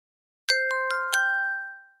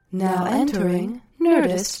Now entering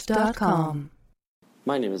Nerdist.com.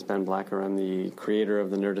 My name is Ben Blacker. I'm the creator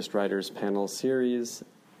of the Nerdist Writers Panel series.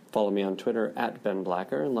 Follow me on Twitter at Ben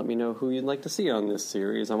Blacker and let me know who you'd like to see on this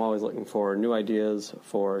series. I'm always looking for new ideas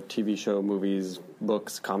for TV show, movies,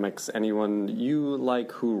 books, comics, anyone you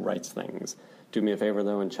like who writes things. Do me a favor,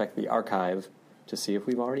 though, and check the archive to see if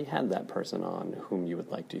we've already had that person on whom you would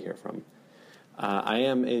like to hear from. I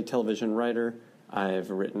am a television writer. I've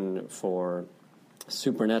written for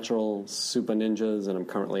Supernatural, Super Ninjas, and I'm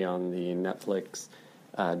currently on the Netflix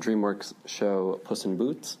DreamWorks show Puss in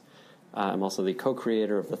Boots. I'm also the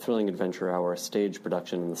co-creator of the Thrilling Adventure Hour, stage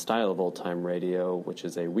production in the style of old-time radio, which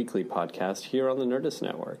is a weekly podcast here on the Nerdist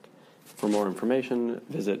Network. For more information,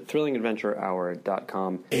 visit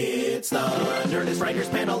thrillingadventurehour.com. It's the Nerdist Writers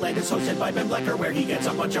Panel, and it's hosted by Ben Blacker, where he gets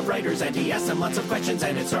a bunch of writers and he asks them lots of questions,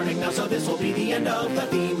 and it's starting now, so this will be the end of the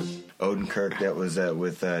theme. Odenkirk, that was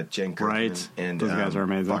with Jen Kirkman. Right. And those guys are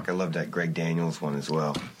amazing. Fuck, I love that Greg Daniels one as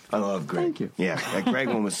well. I love Greg. Thank you. Yeah, that Greg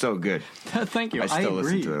one was so good. Thank you. I still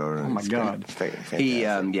listen to it. Oh my God.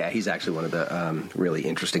 He's actually one of the really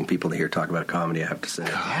interesting people to hear talk about comedy, I have to say.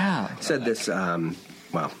 Yeah. Said this,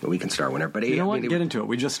 well, we can start whenever. But you know what? Get into it.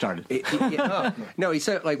 We just started. No, he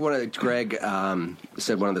said, like, Greg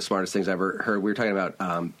said one of the smartest things I ever heard. We were talking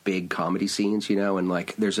about big comedy scenes, and,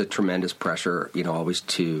 like, there's a tremendous pressure, always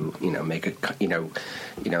to, make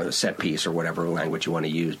a set piece or whatever language you want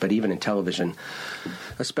to use. But even in television,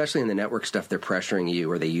 especially in the network stuff, they're pressuring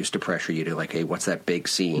you, or they used to pressure you to, like, hey, what's that big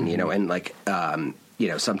scene, and, like,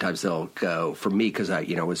 sometimes they'll go, for me, because I,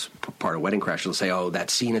 was part of Wedding Crash, they'll say, oh, that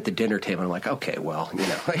scene at the dinner table. I'm like, okay, well,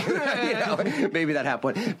 maybe that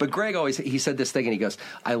happened. But Greg he said this thing, and he goes,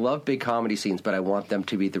 I love big comedy scenes, but I want them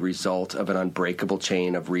to be the result of an unbreakable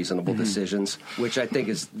chain of reasonable decisions, which I think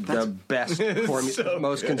is the best,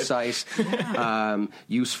 most concise,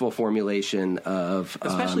 useful formulation of...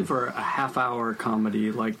 Especially for a half-hour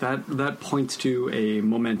comedy, like that points to a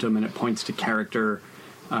momentum, and it points to character,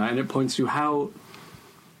 and it points to how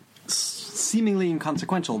seemingly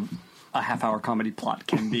inconsequential a half-hour comedy plot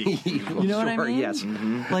can be. You know what I mean? Yes.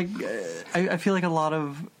 Mm-hmm. Like, I feel like a lot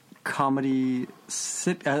of comedy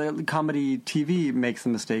TV makes the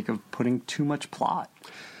mistake of putting too much plot.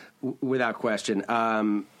 Without question.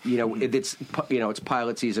 It's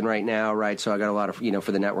pilot season right now, right? So I got a lot of,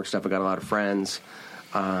 for the network stuff, I got a lot of friends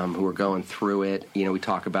who are going through it. We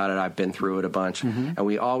talk about it. I've been through it a bunch. Mm-hmm. And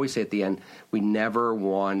we always say at the end, we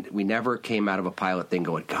never came out of a pilot thing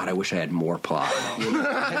going, God, I wish I had more plot.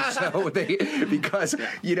 Because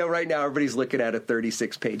right now everybody's looking at a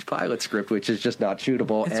 36-page pilot script, which is just not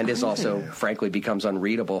shootable, and is also, frankly, becomes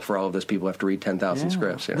unreadable for all of those people who have to read 10,000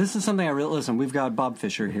 scripts. This is something listen, we've got Bob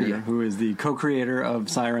Fisher here, who is the co-creator of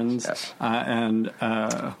Sirens. Yes. And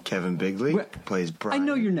Kevin Bigley plays Brian. I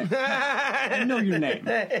know your name. I know your name.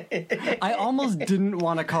 I almost didn't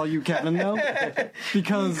want to call you Kevin, though,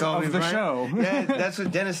 because of the Brian? show. Yeah, that's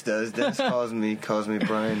what Dennis does. Dennis calls me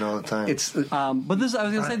Brian all the time. But this, I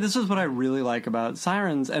was going to say, this is what I really like about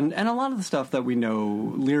Sirens, and a lot of the stuff that we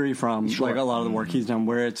know Leary from, like a lot of the work he's done,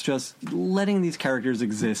 where it's just letting these characters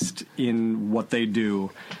exist in what they do,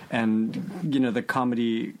 and the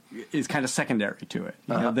comedy is kind of secondary to it.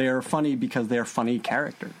 They are funny because they are funny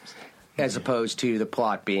characters, as opposed to the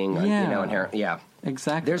plot being inherent. Yeah.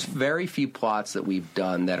 Exactly. There's very few plots that we've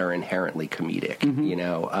done that are inherently comedic, and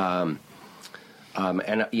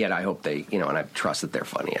yet I hope they, and I trust that they're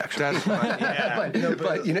funny, actually. That's funny, yeah.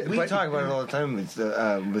 We talk about it all the time. It's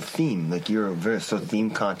with theme. Like, you're so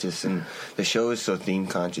theme conscious, and the show is so theme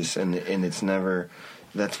conscious, and it's never...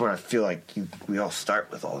 That's where I feel like we all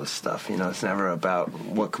start with all this stuff. It's never about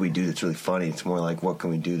what can we do that's really funny. It's more like what can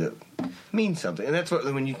we do that means something. And that's what,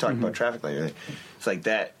 when you talk about Traffic Light, it's like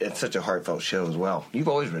that. It's such a heartfelt show as well. You've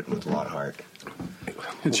always written with a lot of heart.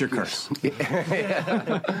 It's your curse.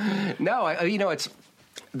 No, it's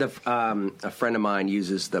a friend of mine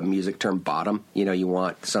uses the music term bottom. You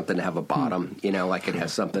want something to have a bottom. Like it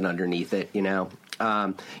has something underneath it.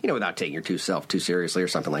 Without taking yourself too seriously or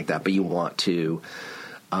something like that. But you want to.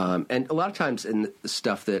 And a lot of times in the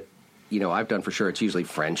stuff that, I've done for sure, it's usually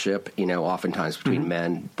friendship, oftentimes between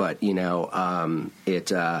men. But, and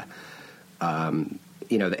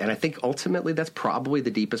I think ultimately that's probably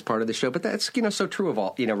the deepest part of the show. But that's, so true of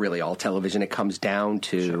all, really all television. It comes down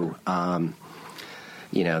to,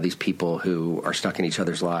 these people who are stuck in each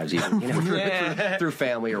other's lives, even, through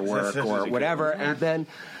family or work or whatever. And then...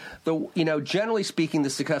 generally speaking, the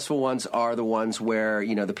successful ones are the ones where,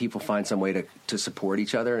 the people find some way to support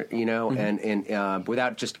each other, and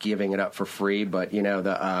without just giving it up for free, but,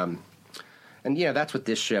 And, that's what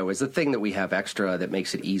this show is. The thing that we have extra that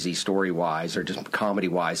makes it easy story-wise or just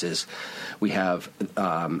comedy-wise is we have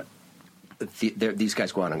these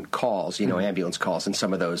guys go on calls, ambulance calls, and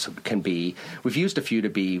some of those can be – we've used a few to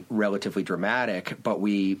be relatively dramatic, but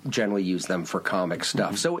we generally use them for comic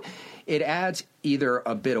stuff. So it adds either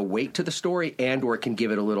a bit of weight to the story and or it can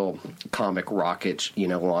give it a little comic rocket,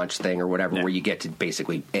 launch thing or whatever where you get to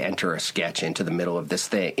basically enter a sketch into the middle of this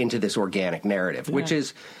thing, into this organic narrative, which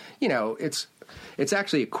is – it's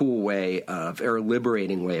actually a cool way or a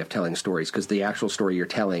liberating way of telling stories because the actual story you're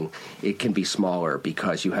telling, it can be smaller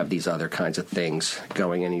because you have these other kinds of things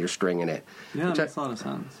going in and you're stringing it. Yeah, that makes a lot of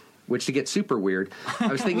sense. Which, to get super weird, I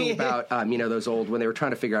was thinking about, those old, when they were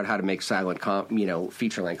trying to figure out how to make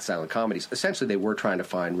feature-length silent comedies, essentially they were trying to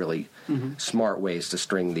find really smart ways to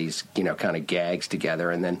string these, kind of gags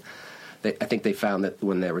together, and then I think they found that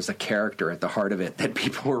when there was a character at the heart of it that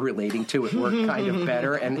people were relating to, it worked kind of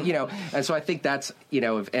better. And, and so I think that's,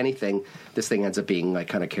 if anything, this thing ends up being like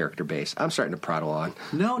kind of character-based. I'm starting to prattle on.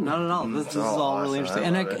 No, not at all. This is all really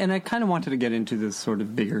interesting. And I kind of wanted to get into this sort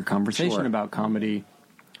of bigger conversation about comedy.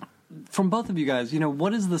 From both of you guys,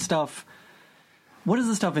 what is the stuff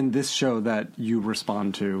in this show that you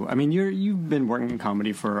respond to? I mean, you've been working in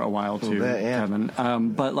comedy for a while too, Kevin.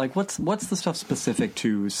 But like, what's the stuff specific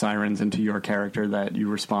to Sirens and to your character that you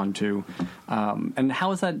respond to? And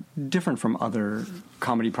how is that different from other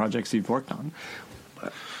comedy projects you've worked on?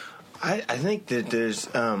 I think that there's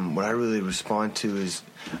what I really respond to is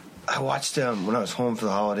I watched when I was home for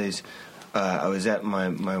the holidays. I was at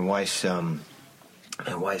my wife's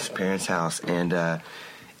parents' house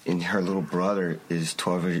and her little brother is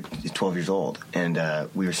 12 years old. And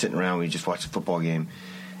we were sitting around. We just watched a football game.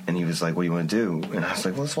 And he was like, what do you want to do? And I was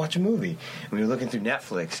like, well, let's watch a movie. And we were looking through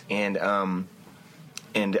Netflix. And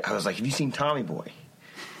I was like, have you seen Tommy Boy?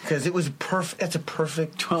 Because it was perfect. That's a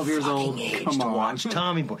perfect 12 years old age to watch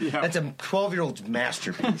Tommy Boy. Yeah. That's a 12-year-old's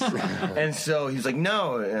masterpiece. And so he was like,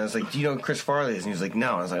 no. And I was like, do you know who Chris Farley is? And he was like,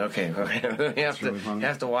 no. And I was like, okay. You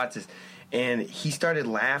have to watch this. And he started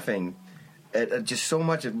laughing at just so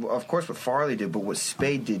much of course what Farley did, but what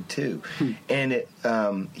Spade did too. And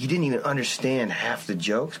he didn't even understand half the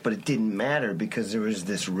jokes, but it didn't matter because there was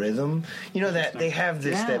this rhythm. That they have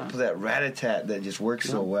this that rat-a-tat that just works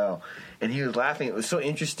so well. And he was laughing. It was so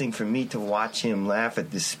interesting for me to watch him laugh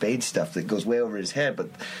at this Spade stuff that goes way over his head, but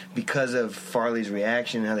because of Farley's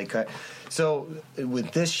reaction and how they cut. So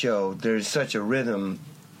with this show, there's such a rhythm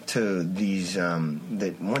to these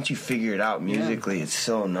that once you figure it out musically, it's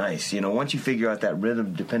so nice. Once you figure out that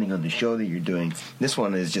rhythm, depending on the show that you're doing, this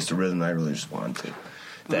one is just a rhythm that I really respond to.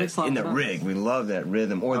 That in the rig, we love that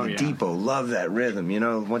rhythm, or the depot, love that rhythm.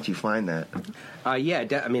 Once you find that. I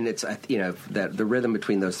mean, it's that the rhythm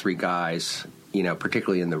between those three guys,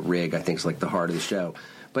 particularly in the rig, I think is like the heart of the show.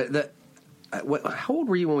 But how old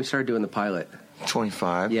were you when we started doing the pilot?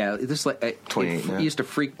 25. Yeah, this 28. It used to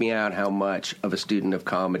freak me out how much of a student of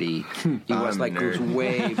comedy he was. Like, it was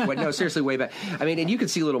way, no, seriously, way back. I mean, and you could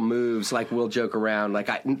see little moves like we'll joke around. Like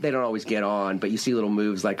they don't always get on, but you see little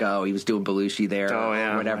moves like, oh, he was doing Belushi there,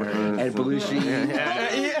 or whatever, and Belushi,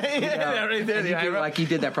 like he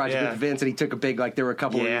did that project with Vince, and he took a big there were a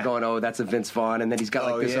couple where you're going, oh, that's a Vince Vaughn, and then he's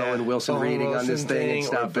got this Owen Wilson reading on this thing and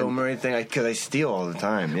stuff, Bill Murray thing, because I steal all the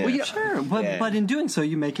time. Yeah. Well, sure, but in doing so,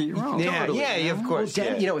 you make it your own. Yeah, of course.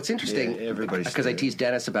 Well, it's interesting because I tease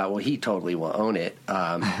Dennis about, he totally will own it.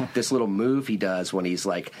 This little move he does when he's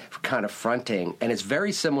like kind of fronting, and it's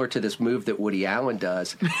very similar to this move that Woody Allen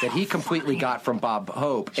does that he completely got from Bob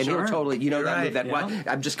Hope, and he'll totally, that move that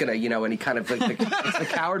I'm just gonna, and he kind of it's the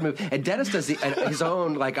coward move, and Dennis does his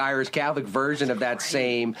own like Irish Catholic version of that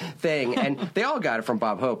same thing, and they all got it from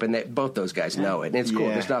Bob Hope, and both those guys know it, and it's cool.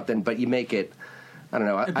 There's nothing, but you make it. I don't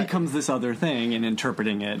know. It becomes this other thing and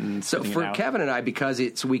interpreting it. And so for Kevin and I, because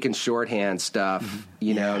we can shorthand stuff,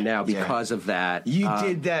 now because of that. You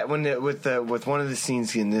did that with one of the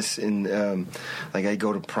scenes like I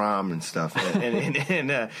go to prom and stuff,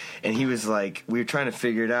 and he was like, we were trying to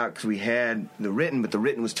figure it out because we had the written, but the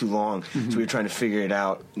written was too long, so we were trying to figure it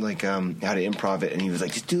out, like how to improv it, and he was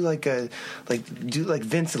like, just do like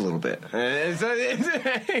Vince a little bit.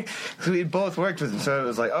 So we both worked with him, so it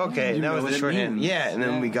was like, okay, and that was the shorthand. And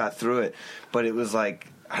then we got through it. But it was like,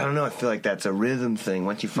 I don't know, I feel like that's a rhythm thing.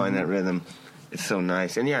 Once you find that rhythm, it's so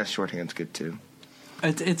nice. And shorthand's good too.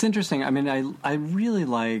 It's interesting. I mean, I really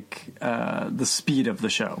like the speed of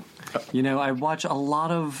the show. I watch a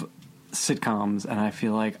lot of sitcoms, and I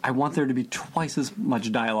feel like I want there to be twice as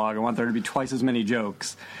much dialogue. I want there to be twice as many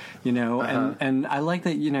jokes, and I like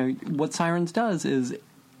that, what Sirens does is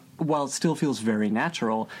while it still feels very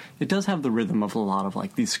natural, it does have the rhythm of a lot of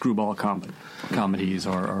like these screwball comedies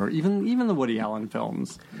or even the Woody Allen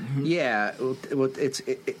films. Yeah, well,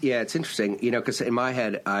 it's interesting, because in my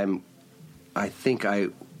head, I think I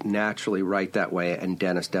naturally write that way, and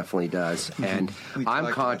Dennis definitely does. And I'm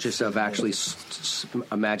conscious of actually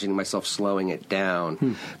imagining myself slowing it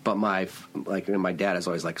down. But my dad is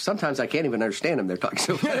always like, sometimes I can't even understand them. They're talking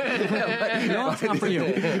so fast. No, it's not for you.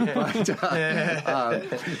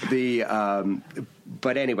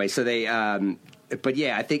 But anyway, so they. But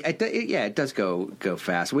yeah, I think it does go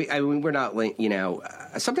fast. We're not,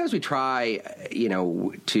 sometimes we try,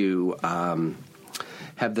 to.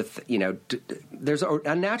 Have there's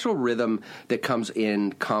a natural rhythm that comes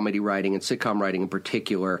in comedy writing and sitcom writing in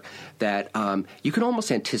particular that you can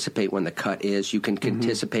almost anticipate when the cut is. You can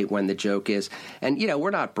anticipate when the joke is, and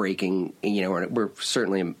we're not breaking. We're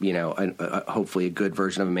certainly hopefully a good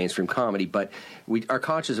version of a mainstream comedy, but we are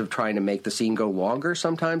conscious of trying to make the scene go longer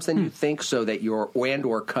sometimes than you think, so that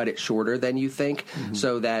or cut it shorter than you think,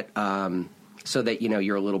 so that. So that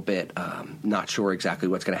you're a little bit not sure exactly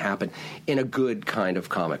what's going to happen in a good kind of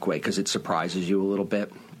comic way, because it surprises you a little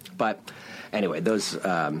bit. But anyway, those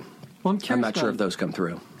I'm not sure if those come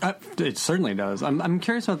through. It certainly does. I'm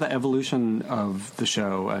curious about the evolution of the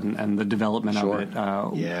show and the development of it.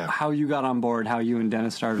 How you got on board, how you and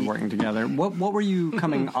Dennis started working together. What were you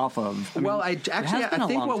coming off of? I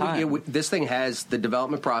think this thing has the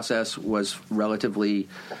development process was relatively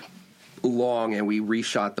long, and we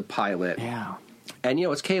reshot the pilot. Yeah. And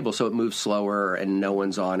it's cable, so it moves slower, and no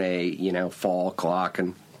one's on a fall clock,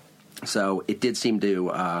 and so it did seem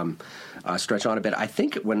to stretch on a bit. I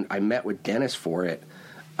think when I met with Dennis for it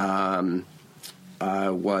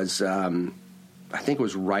was I think it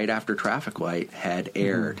was right after Traffic Light had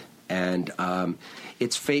aired, and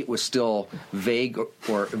its fate was still vague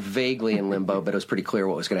or vaguely in limbo, but it was pretty clear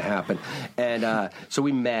what was going to happen. And so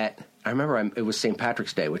we met. I remember it was St.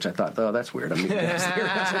 Patrick's Day, which I thought, oh, that's weird. I think he plans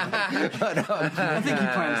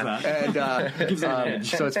that. And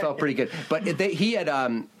so it felt pretty good. But he had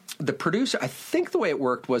the producer. I think the way it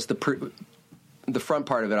worked was the front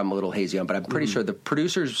part of it I'm a little hazy on, but I'm pretty sure the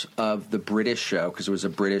producers of the British show, because it was a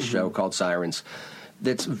British show called Sirens,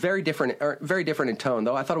 that's very different in tone,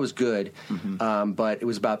 though I thought it was good. But it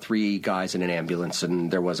was about 3 guys in an ambulance, and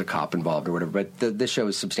there was a cop involved or whatever. But this show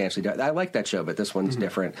is substantially different. I like that show, but this one's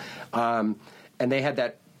different. And they had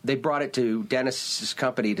that. They brought it to Dennis's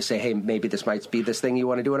company to say, hey, maybe this might be this thing you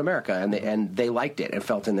want to do in America. And they liked it and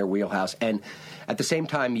felt in their wheelhouse. And at the same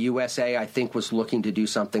time, USA, I think, was looking to do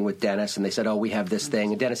something with Dennis. And they said, oh, we have this thing.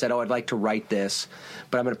 And Dennis said, oh, I'd like to write this,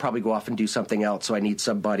 but I'm going to probably go off and do something else. So I need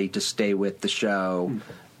somebody to stay with the show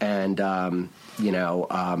and, write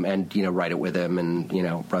it with him and,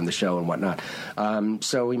 run the show and whatnot.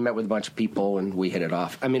 So we met with a bunch of people and we hit it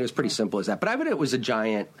off. I mean, it was pretty simple as that. But I bet it was a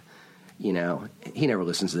giant... he never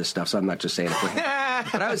listens to this stuff, so I'm not just saying it for him.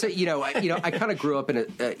 But I would say, I kind of grew up in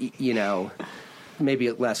a, maybe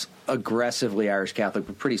a less aggressively Irish Catholic,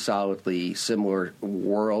 but pretty solidly similar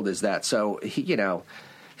world as that. So he's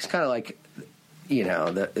kind of like,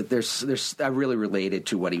 I really related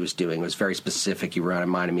to what he was doing. It was very specific. He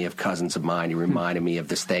reminded me of cousins of mine. He reminded me of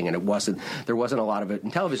this thing, and there wasn't a lot of it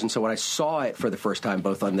in television. So when I saw it for the first time,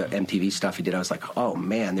 both on the MTV stuff he did, I was like, oh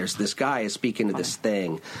man, there's this guy is speaking to this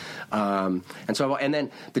thing. And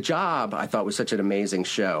then The Job, I thought was such an amazing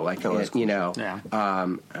show. And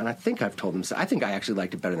I think I've told him, I think I actually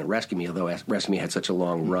liked it better than Rescue Me, although Rescue Me had such a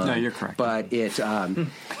long run. No, you're correct. But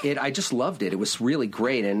I just loved it. It was really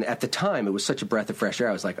great, and at the time, it was such a breath of fresh air.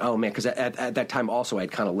 I was like, oh man, because at that time also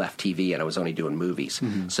I'd kind of left TV and I was only doing movies.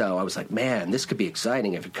 So I was like, man, this could be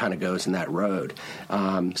exciting if it kind of goes in that road.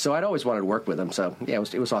 So I'd always wanted to work with him. So yeah,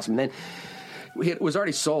 it was awesome. And then it was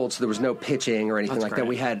already sold, so there was no pitching or anything that.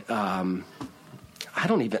 We had.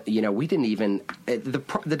 We didn't even, the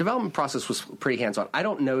development process was pretty hands-on. I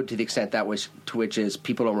don't know to the extent to which is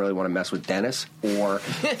people don't really want to mess with Dennis, or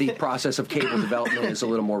the process of cable development is a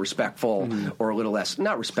little more respectful or a little less,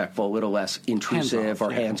 not respectful, a little less intrusive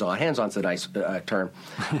hands-off, Hands-on's a nice term.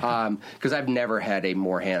 Because I've never had a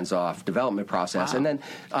more hands-off development process. Wow. And then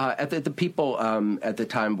the people at the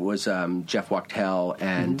time was Jeff Wachtel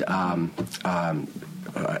and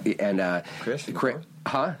Chris?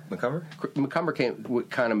 Huh?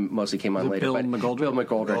 McCumber mostly came on later. Bill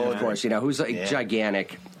McGoldrick, of course, who's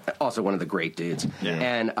gigantic, also one of the great dudes.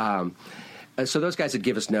 Yeah. And so those guys would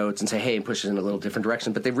give us notes and say, hey, and push us in a little different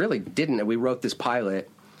direction, but they really didn't. And we wrote this pilot,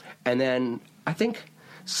 and then I think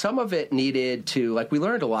some of it needed to, we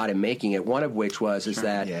learned a lot in making it, one of which was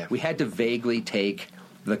that we had to vaguely take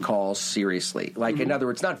the calls seriously. Like, in other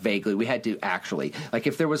words, not vaguely. We had to actually, like,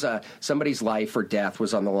 if there was somebody's life or death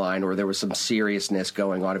was on the line, or there was some seriousness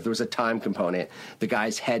going on, if there was a time component, the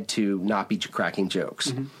guys had to not be cracking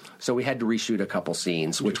jokes. So we had to reshoot a couple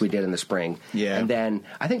scenes, which we did in the spring. Yeah. And then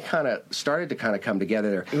I think started to come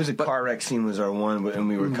together there. It was car wreck scene was our one, and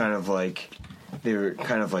we were kind of like, they were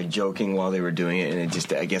kind of like joking while they were doing it, and it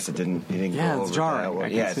just, I guess it didn't go over it's jarring. that well. I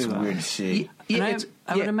can Yeah, see it's that. weird to see. And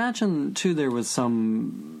I would imagine, too, there was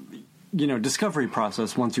some, discovery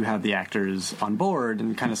process once you had the actors on board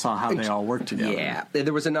and kind of saw how they all worked together. Yeah,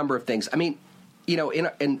 there was a number of things. I mean,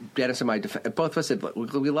 in Dennis and my both of us said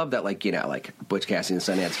we love that, like Butch Cassidy and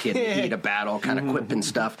the Sundance Kid, heat of battle kind of quip and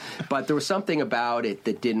stuff. But there was something about it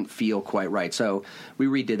that didn't feel quite right, so we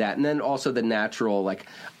redid that. And then also the natural, like,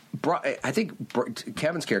 I think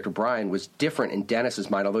Kevin's character Brian was different in Dennis's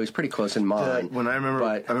mind, although he's pretty close in mine. I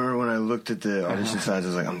remember when I looked at the audition sides, I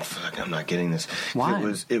was like, I'm not getting this. Why?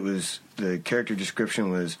 It was the character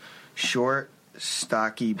description was short,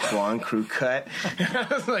 stocky, blonde crew cut. I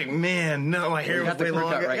was like, man, no, my hair was way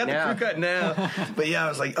longer. I got the crew cut now. But yeah, I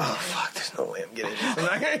was like, oh fuck, there's no way I'm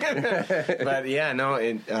getting this. But yeah,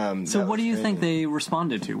 no. So what do you think they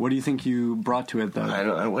responded to? What do you think you brought to it, though? I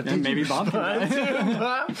don't know. What did maybe you Bob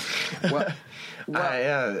respond Well,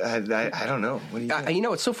 I don't know. What do you think?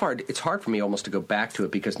 it's so far. It's hard for me almost to go back to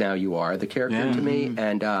it because now you are the character to me,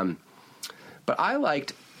 and but I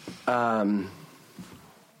liked.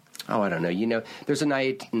 I don't know. There's a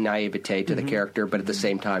naivete to the character, but at the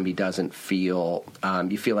same time, he doesn't feel.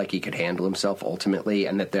 You feel like he could handle himself ultimately,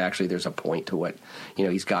 and that there's a point to what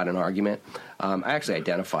he's got an argument. I actually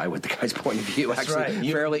identify with the guy's point of view. That's actually,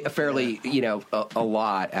 right. fairly, a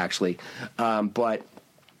lot actually, but.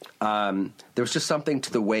 There was just something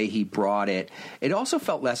to the way he brought it. It also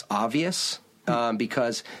felt less obvious.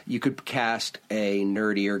 Because you could cast a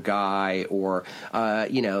nerdier guy or,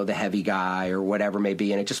 the heavy guy or whatever it may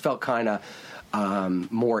be, and it just felt kind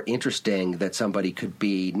of more interesting that somebody could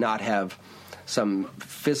not have some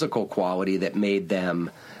physical quality that made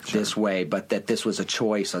them this way, but that this was a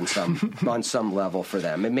choice on some level for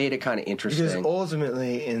them. It made it kind of interesting. Because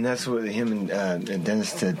ultimately, and that's what him and Dennis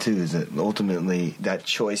said too, is that ultimately that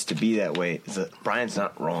choice to be that way is that Brian's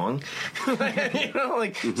not wrong. Some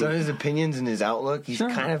of his opinions and his outlook, he's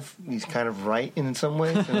kind of right in some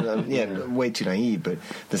ways. And, way too naive, but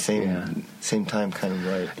at the same time, kind of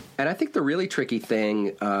right. And I think the really tricky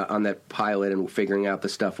thing on that pilot and figuring out the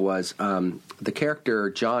stuff was the character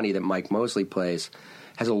Johnny that Mike Mosley plays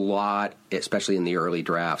has a lot, especially in the early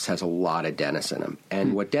drafts, has a lot of Dennis in him.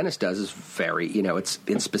 And what Dennis does is very, it's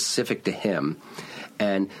specific to him.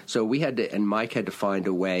 And so Mike had to find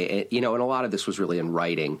a way, and a lot of this was really in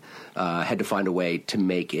writing, had to find a way to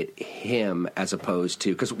make it him as opposed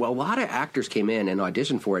to, because a lot of actors came in and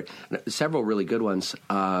auditioned for it, several really good ones.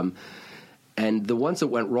 And the ones that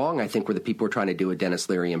went wrong, I think, were the people who were trying to do a Dennis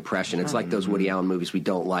Leary impression. It's like those Woody Allen movies we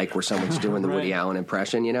don't like where someone's doing the Woody Allen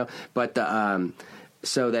impression, But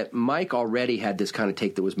so that Mike already had this kind of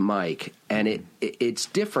take that was Mike, and it's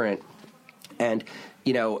different, and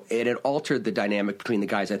it had altered the dynamic between the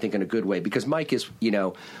guys, I think, in a good way, because Mike is, in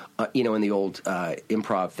the old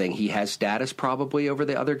improv thing, he has status probably over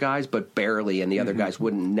the other guys, but barely, and the other guys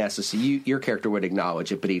wouldn't necessarily. Your character would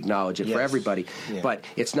acknowledge it, but he'd acknowledge it for everybody. Yeah. But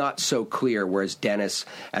it's not so clear. Whereas Dennis,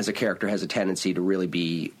 as a character, has a tendency to really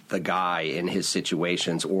be the guy in his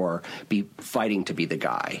situations, or be fighting to be the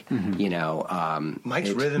guy. Mike's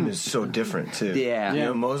rhythm is so different too.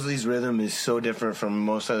 Yeah, Mosley's rhythm is so different from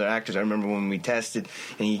most other actors. I remember when we tested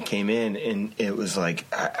and he came in, and it was like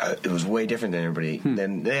it was way different than everybody.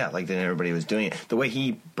 Than everybody was doing it. The way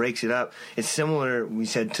he breaks it up, it's similar. We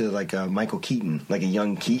said to like Michael Keaton, like a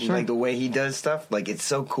young Keaton, like the way he does stuff. Like it's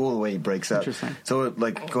so cool the way he breaks up. So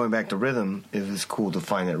like going back to rhythm, it was cool to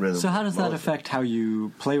find that rhythm. So how does that affect how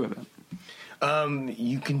you play with it?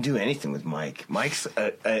 You can do anything with Mike. Mike's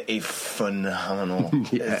a phenomenal,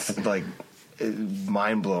 it's like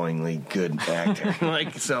mind-blowingly good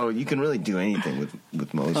actor. So you can really do anything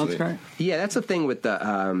with Mosley. That's great. Yeah, that's the thing with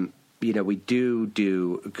the. We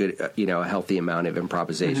do a good, a healthy amount of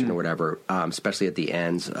improvisation or whatever, especially at the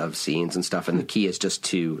ends of scenes and stuff. And the key is just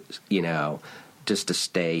to, just to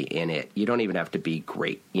stay in it. You don't even have to be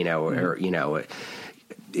great, or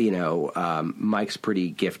Mike's pretty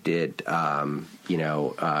gifted,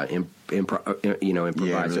 improviser.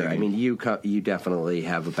 Yeah, really. I mean, you definitely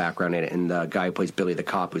have a background in it, and the guy who plays Billy the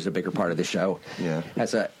cop, who's a bigger part of the show,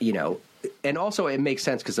 has a and also it makes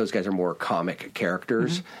sense because those guys are more comic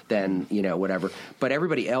characters than whatever. But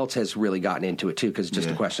everybody else has really gotten into it too, because it's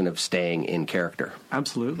just a question of staying in character.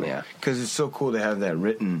 Absolutely, yeah. Because it's so cool to have that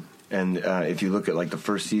written And if you look at like the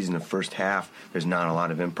first season, the first half, there's not a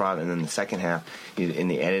lot of improv, and then the second half, in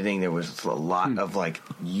the editing, there was a lot of like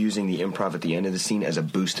using the improv at the end of the scene as a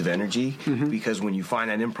boost of energy. Because when you find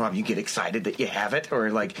that improv, you get excited that you have it, or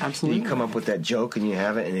like you come up with that joke and you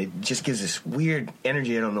have it, and it just gives this weird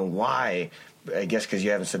energy. I don't know why. I guess because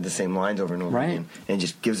you haven't said the same lines over and over again, and it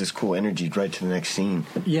just gives this cool energy right to the next scene.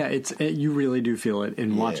 Yeah, you really do feel it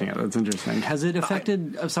in watching it. That's interesting. Has it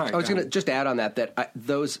affected? I was going to just add on that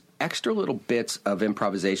those extra little bits of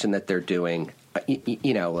improvisation that they're doing.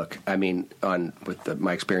 Look, I mean,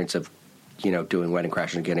 my experience of doing Wedding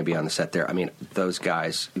Crashers and getting to be on the set there. I mean, those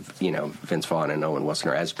guys, Vince Vaughn and Owen Wilson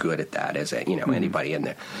are as good at that as anybody in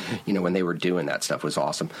there. When they were doing that stuff was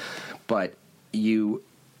awesome, but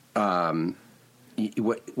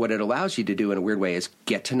what it allows you to do in a weird way is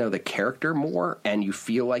get to know the character more, and you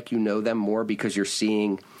feel like you know them more because you're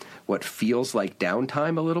seeing what feels like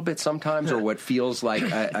downtime a little bit sometimes, or what feels like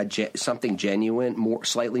something genuine,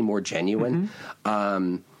 slightly more genuine.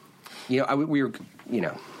 We were,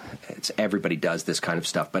 everybody does this kind of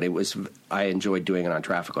stuff, but I enjoyed doing it on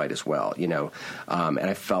Traffic Light as well, and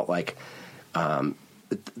I felt like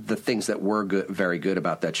the things that were very good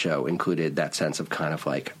about that show included that sense of kind of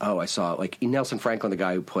like, I saw like Nelson Franklin, the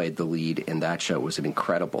guy who played the lead in that show, was an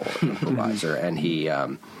incredible improviser, and he,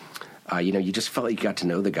 you just felt like you got to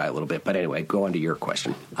know the guy a little bit. But anyway, go on to your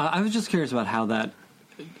question. I was just curious about how that,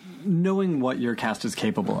 knowing what your cast is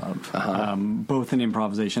capable of, both in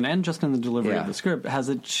improvisation and just in the delivery of the script, how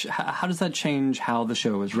does that change how the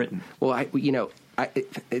show is written? Well,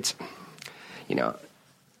 it's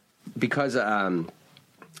because.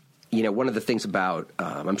 One of the things about,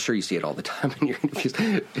 I'm sure you see it all the time in your interviews,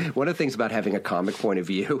 one of the things about having a comic point of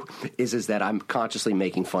view is that I'm consciously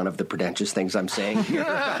making fun of the pretentious things I'm saying here,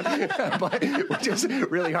 which is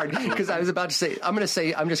really hard, because I was about to say, I'm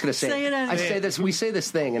just going to say it. We say this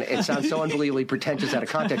thing, and it sounds so unbelievably pretentious out of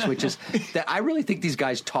context, which is that I really think these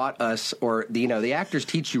guys taught us, or the actors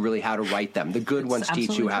teach you really how to write them. The good ones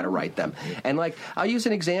teach you how to write them. And like, I'll use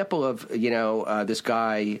an example of, this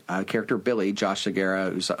guy, character Billy, Josh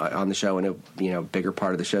Segura, who's on the show and a bigger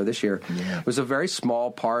part of the show this year. It was a very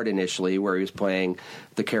small part initially where he was playing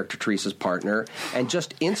the character Teresa's partner, and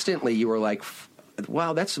just instantly you were like,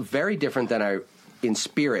 wow, that's very different than in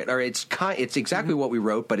spirit, or it's exactly what we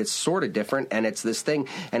wrote, but it's sort of different, and it's this thing,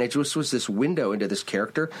 and it just was this window into this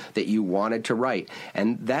character that you wanted to write.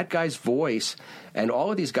 And that guy's voice, and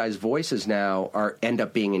all of these guys' voices now end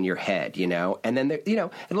up being in your head, and then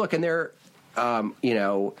and look, and they're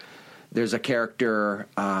there's a character,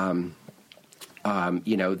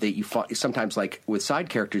 that you sometimes, like with side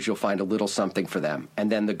characters, you'll find a little something for them,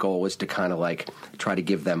 and then the goal is to kind of like try to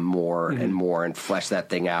give them more and more, and flesh that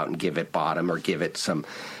thing out, and give it bottom, or give it some,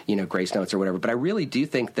 grace notes or whatever. But I really do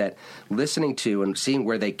think that listening to and seeing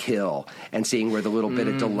where they kill, and seeing where the little bit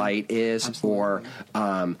of delight is, or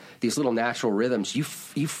these little natural rhythms, you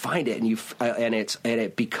find it, and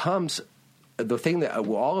it becomes. The thing that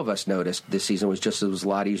all of us noticed this season was just it was a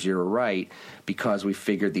lot easier to write because we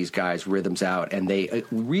figured these guys' rhythms out, and they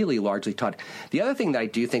really largely taught. The other thing that I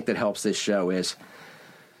do think that helps this show is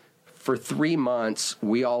for 3 months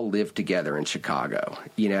we all lived together in Chicago,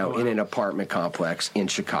 in an apartment complex in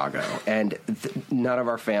Chicago, and none of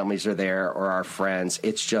our families are there or our friends.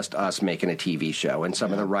 It's just us making a TV show, and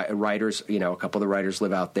some of the writers, a couple of the writers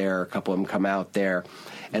live out there, a couple of them come out there.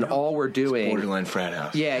 And all we're doing, it's borderline frat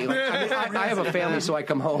house. Yeah, I have a family, so I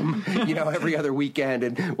come home, every other weekend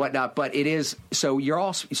and whatnot. But it is so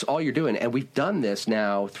it's all you're doing, and we've done this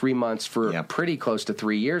now 3 months for pretty close to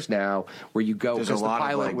 3 years now, where you go because the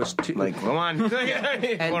pilot was too come on, want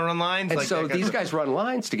to run lines, and so these guys run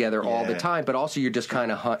lines together all the time. But also you're just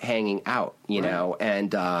kind of hanging out,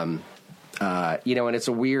 and and it's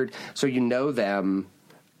a weird. So them.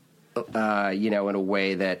 In a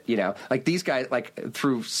way that, like these guys, like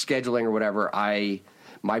through scheduling or whatever,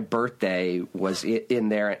 my birthday was in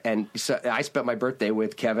there, and so I spent my birthday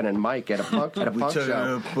with Kevin and Mike at a punk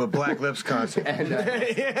show, a Black Lips concert, and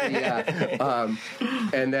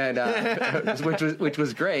and then which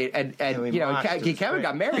was great, and Kevin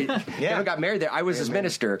got married. Kevin got married there. I was his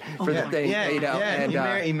minister for the thing, and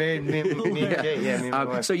he married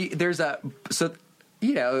me. So there's that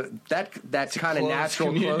kind of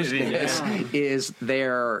natural closeness is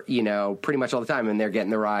there, pretty much all the time, and they're getting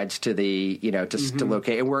the rides to the, to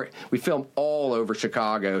locate, and we film all over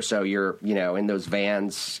Chicago, so you're, in those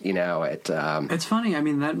vans, It's funny. I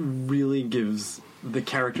mean, that really gives the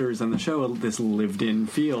characters and the show this lived-in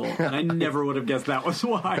feel, and I never would have guessed that was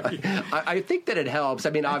why. I think that it helps.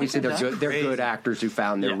 I mean, obviously they're good. They're good actors who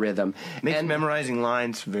found their rhythm. Makes memorizing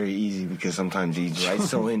lines very easy because sometimes you write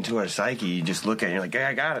so into our psyche, you just look at it and you're like,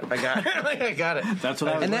 I got it. Like, I got it. That's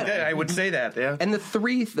what I would say that. Yeah. And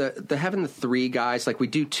the having the three guys, like we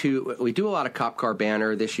do a lot of Cop Car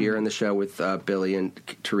banner this year in the show with Billy and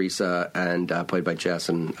Teresa, and played by Jess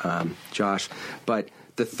and Josh, but.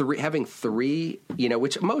 Having three,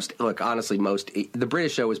 which the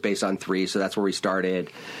British show was based on three, so that's where we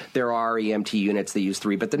started. There are EMT units that use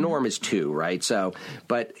three, but the norm is two, right? So,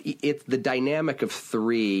 but the dynamic of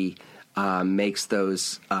three makes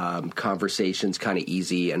those conversations kind of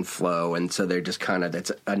easy and flow, and so they're just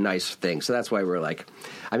that's a nice thing. So that's why we're like,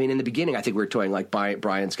 I mean, in the beginning, I think we were toying like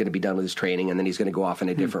Brian's going to be done with his training, and then he's going to go off in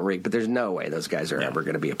a different rig. But there's no way those guys are ever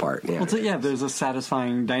going to be apart. Yeah. Well, there's a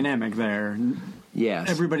satisfying dynamic there. Yes.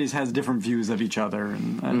 Everybody has different views of each other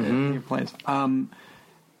and it plays.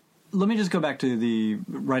 Let me just go back to the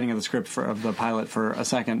writing of the script of the pilot for a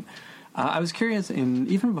second. I was curious,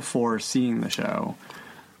 even before seeing the show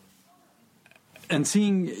and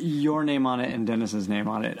seeing your name on it and Dennis's name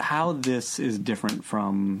on it, how this is different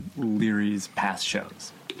from Leary's past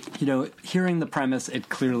shows. Hearing the premise, it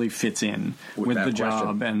clearly fits in with the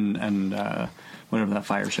job and whatever that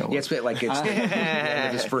fire show was. Yeah, it's a bit like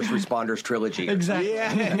his First Responders trilogy. Exactly.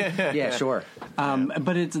 Yeah, sure.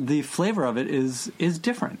 But it's the flavor of it is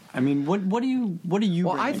different. I mean, what do you bring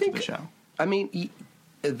to the show? I mean,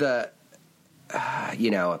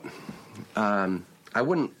 I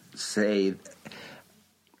wouldn't say.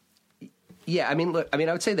 Yeah, I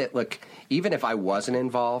would say that. Look, even if I wasn't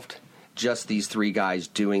involved, just these three guys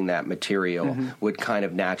doing that material would kind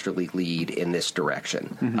of naturally lead in this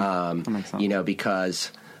direction. That makes sense.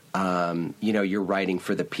 Because you're writing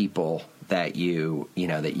for the people that you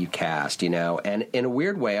cast, and in a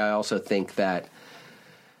weird way, I also think that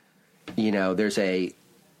there's a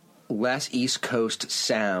less East Coast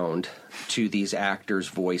sound to these actors'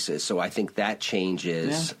 voices, so I think that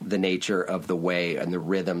changes the nature of the way and the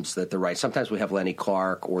rhythms that they write. Sometimes we have Lenny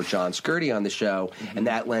Clark or John Scurdy on the show, and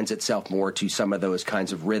that lends itself more to some of those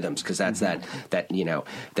kinds of rhythms because that's that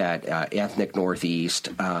ethnic Northeast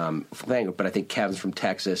thing. But I think Kevin's from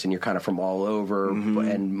Texas, and you're kind of from all over,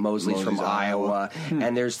 and Mosley's from Iowa,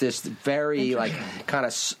 and there's this very kind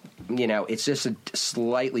of it's just a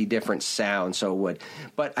slightly different sound. So it would,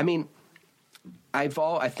 but I mean, I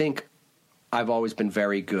think I've always been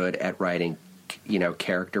very good at writing,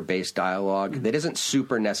 character-based dialogue that isn't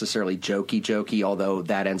super necessarily jokey, although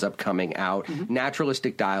that ends up coming out.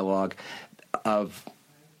 Naturalistic dialogue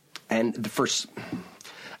and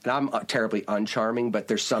I'm terribly uncharming, but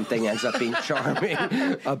there's something ends up being charming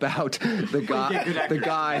about the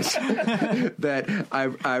guys that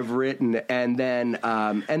I've written, and then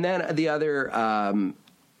the other,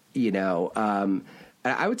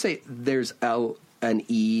 I would say there's an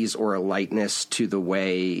ease or a lightness to the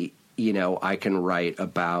way I can write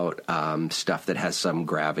about stuff that has some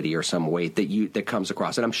gravity or some weight that comes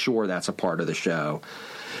across, and I'm sure that's a part of the show.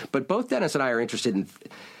 But both Dennis and I are interested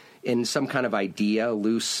in some kind of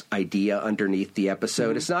loose idea underneath the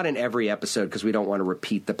episode. It's not in every episode because we don't want to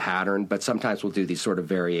repeat the pattern, but sometimes we'll do these sort of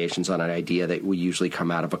variations on an idea that will usually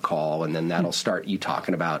come out of a call, and then that'll start you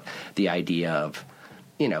talking about the idea of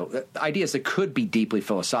ideas that could be deeply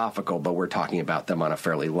philosophical, but we're talking about them on a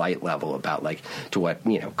fairly light level about to what,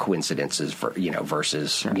 coincidences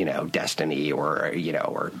versus, destiny or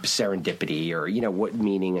serendipity or, what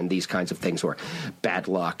meaning and these kinds of things, or bad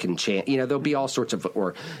luck and chance. There'll be all sorts of,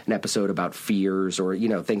 or an episode about fears or,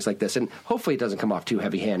 things like this. And hopefully it doesn't come off too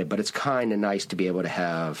heavy handed, but it's kind of nice to be able to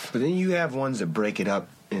have. But then you have ones that break it up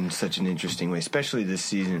in such an interesting way, especially this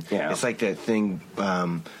season. Yeah. It's like that thing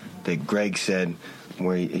that Greg said,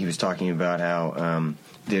 where he was talking about how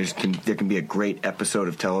there can be a great episode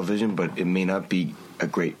of television, but it may not be a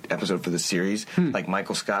great episode for the series. Like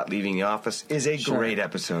Michael Scott leaving the office is a great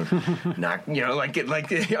episode. Not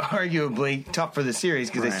arguably tough for the series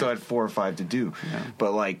because they still had 4 or 5 to do. Yeah.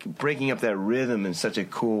 But breaking up that rhythm in such a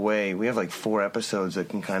cool way, we have 4 episodes that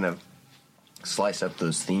can kind of slice up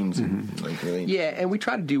those themes and really. Yeah, and we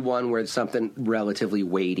try to do one where something relatively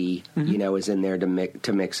weighty, is in there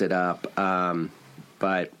to mix it up.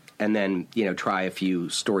 And then try a few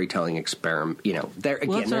storytelling experiment. They're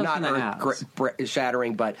not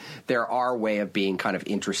earth-shattering, but they're our way of being kind of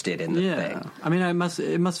interested in the thing. I mean,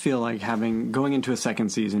 it must feel like going into a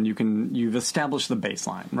second season, you've established the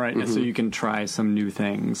baseline, right? So you can try some new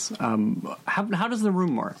things. How does the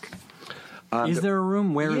room work? Is there a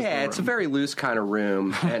room? Where is the room? It's a very loose kind of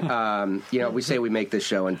room. And, we say we make this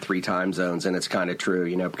show in 3 time zones, and it's kind of true,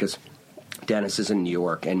 because Dennis is in New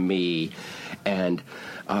York, and me, and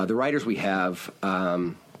the writers we have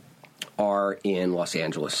are in Los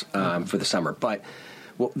Angeles for the summer. But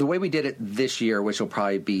the way we did it this year, which will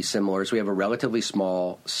probably be similar, is we have a relatively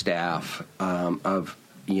small staff of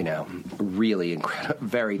really incredible,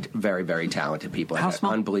 very, very, very talented people. How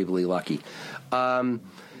small? Unbelievably lucky.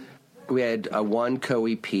 We had one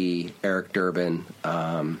co-EP, Eric Durbin.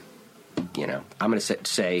 I'm going to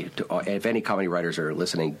say if any comedy writers are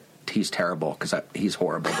listening, he's terrible because he's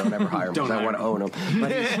horrible. Don't ever hire him because I want to own him.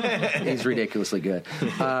 But he's ridiculously good.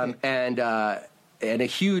 And a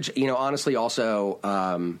huge, honestly,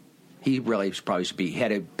 also. He really probably should be. He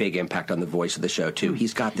had a big impact on the voice of the show too.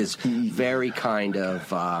 He's got this very kind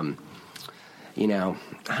of, I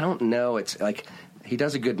don't know. It's like he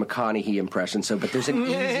does a good McConaughey impression. But there's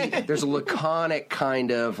there's a laconic kind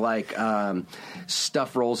of like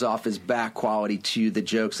stuff rolls off his back quality to the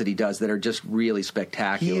jokes that he does that are just really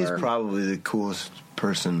spectacular. He is probably the coolest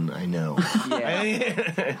person I know.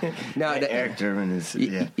 Yeah. No, Eric Durbin is.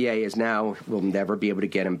 Yeah, he is. Now we'll never be able to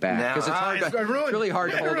get him back because it's really hard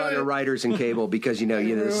to hold on to writers in cable because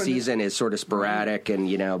the season is sort of sporadic and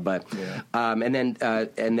and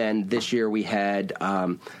then this year we had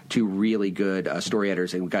two really good story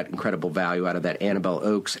editors and we got incredible value out of that, Annabelle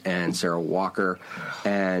Oakes and Sarah Walker,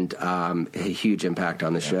 and a huge impact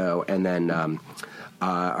on the show. And then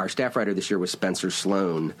our staff writer this year was Spencer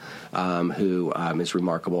Sloan, who is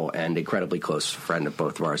remarkable and incredibly close friend of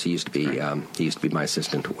both of ours. He used to be my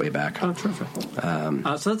assistant way back. Oh, terrific!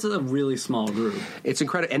 So that's a really small group. It's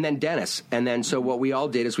incredible. And then Dennis. And then so what we all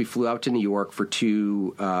did is we flew out to New York for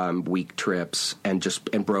 2 week trips and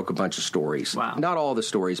broke a bunch of stories. Wow! Not all the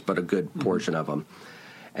stories, but a good portion of them.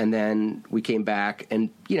 And then we came back, and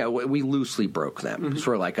we loosely broke them,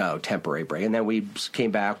 sort of like temporary break. And then we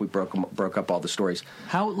came back, we broke up all the stories.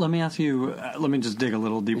 Let me ask you. Let me just dig a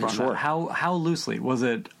little deeper on that. How loosely was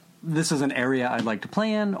it? This is an area I'd like to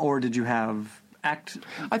play in, or did you have act?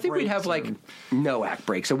 I think we'd have no act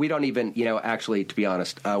breaks, so we don't even actually, to be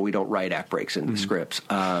honest, we don't write act breaks in the scripts.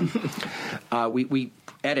 We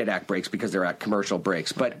edit act breaks because they're at commercial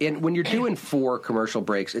breaks. But when you're doing 4 commercial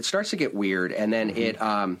breaks, it starts to get weird. And then it,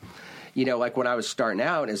 like when I was starting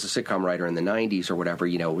out as a sitcom writer in the 90s or whatever,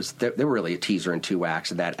 it was there were really a teaser and 2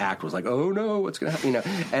 acts, and that act was like, oh no, what's going to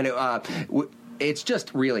happen? And it's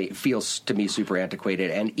just really feels to me super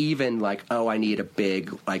antiquated. And even like, I need a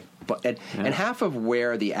big and half of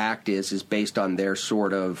where the act is based on their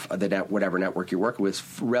sort of whatever network you're working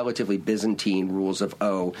with, relatively Byzantine rules of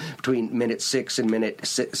between minute 6 and minute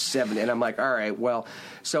 7, and I'm like, all right, well,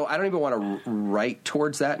 so I don't even want to write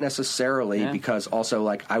towards that necessarily because also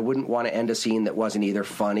I wouldn't want to end a scene that wasn't either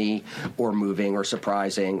funny or moving or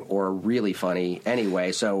surprising or really funny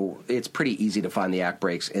anyway. So it's pretty easy to find the act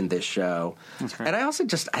breaks in this show. And I also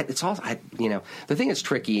the thing that's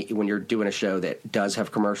tricky when you're doing a show that does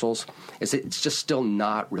have commercials is it's just still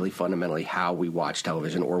not really fundamentally how we watch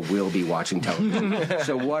television or will be watching television.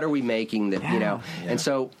 So what are we making that, and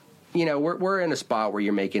so, we're in a spot where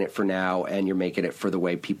you're making it for now and you're making it for the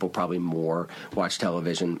way people probably more watch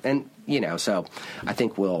television. And, so I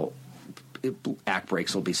think act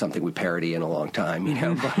breaks will be something we parody in a long time,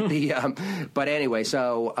 but anyway,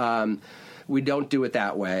 so, we don't do it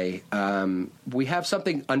that way. We have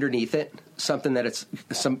something underneath it, something that it's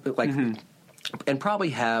and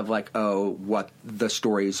probably have what the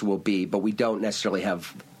stories will be, but we don't necessarily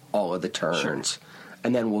have all of the turns. Sure.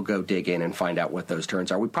 And then we'll go dig in and find out what those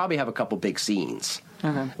turns are. We probably have a couple big scenes.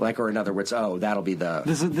 Okay. Or in other words, that'll be the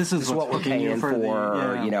this is what we're paying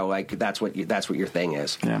for. That's what your thing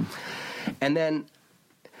is. Yeah. And then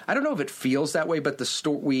I don't know if it feels that way, but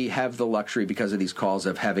we have the luxury because of these calls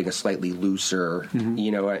of having a slightly looser.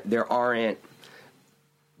 There aren't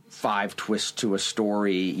 5 twists to a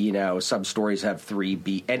story. Some stories have 3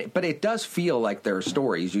 but it does feel like there are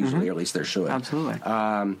stories usually, or at least there should. Absolutely.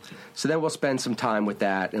 So then we'll spend some time with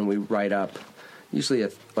that, and we write up usually a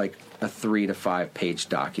 3 to 5 page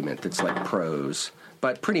document that's like prose,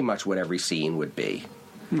 but pretty much what every scene would be.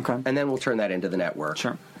 Okay. And then we'll turn that into the network.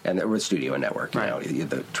 Sure. And the studio and network,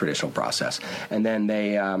 the traditional process. And then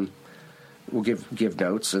they will give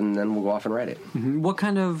notes, and then we'll go off and write it. Mm-hmm. What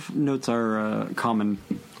kind of notes are common?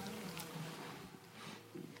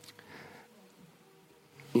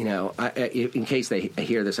 In case they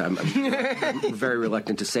hear this, I'm very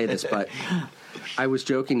reluctant to say this, but I was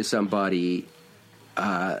joking to somebody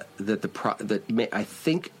that I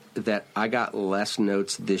think that I got less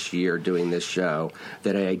notes this year doing this show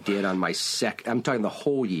than I did on my I'm talking the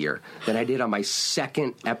whole year, than I did on my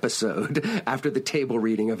second episode after the table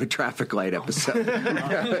reading of a traffic light episode.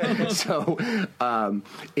 So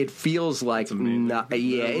it feels like not.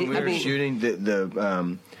 Yeah, when we were shooting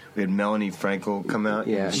we had Melanie Frankel come out.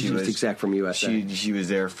 Yeah, she was exec from USA. She was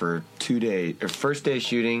there for 2 days. Her first day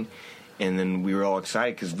shooting. And then we were all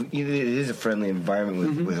excited because it is a friendly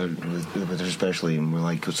environment with her especially. And we're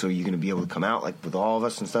like, so you're going to be able to come out like with all of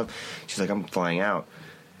us and stuff? She's like, I'm flying out.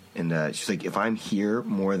 And she's like, if I'm here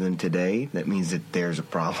more than today, that means that there's a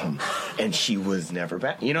problem. And she was never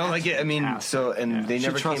back. You know, like, I mean, so, and they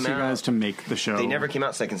never came out. She trusts you guys to make the show. They never came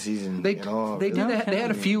out second season at all. They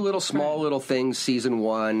had a few small little things season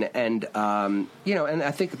one. And, and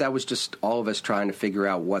I think that was just all of us trying to figure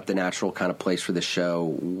out what the natural kind of place for the show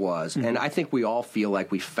was. And I think we all feel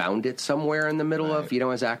like we found it somewhere in the middle of,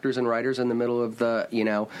 as actors and writers in the middle of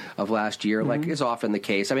of last year, like is often the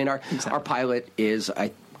case. I mean, our pilot is,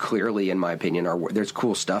 clearly, in my opinion, there's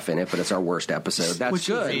cool stuff in it, but it's our worst episode. That's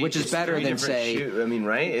good, which is better than I mean,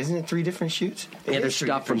 right? Isn't it 3 different shoots? Yeah, there's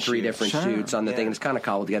stuff from 3 different shoots on the thing, and it's kind of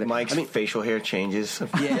cobbled together. Mike's facial hair changes.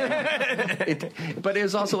 Yeah, but it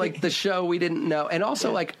was also like the show we didn't know, and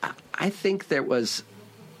also like I think there was,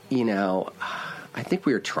 I think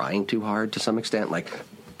we were trying too hard to some extent. Like,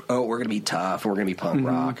 oh, we're going to be tough, and we're going to be punk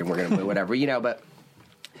rock, and we're going to do whatever, but.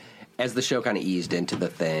 As the show kind of eased into the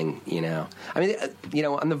thing, I mean,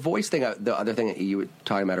 on the voice thing, the other thing that you were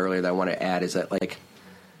talking about earlier that I want to add is that, like,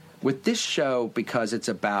 with this show, because it's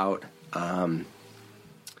about, the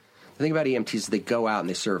thing about EMTs is they go out and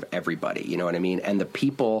they serve everybody, you know what I mean? And the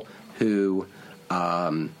people who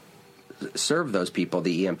serve those people,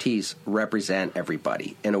 the EMTs, represent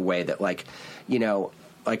everybody in a way that, like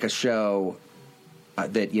a show...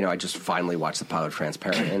 that I just finally watched the pilot of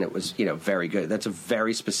Transparent, and it was very good. That's a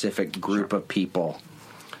very specific group of people,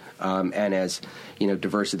 and as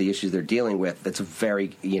diverse of the issues they're dealing with, that's a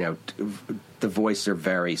very the voices are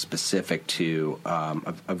very specific to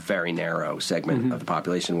a very narrow segment of the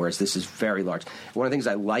population, whereas this is very large. One of the things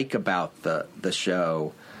I like about the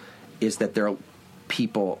show is that there are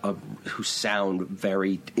people who sound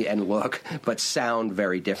sound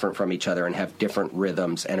very different from each other and have different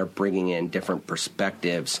rhythms and are bringing in different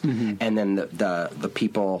perspectives. And then the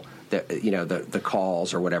people that the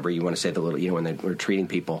calls or whatever you want to say, the little when we're treating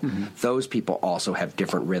people, those people also have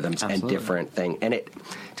different rhythms and different thing. And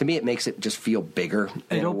to me it makes it just feel bigger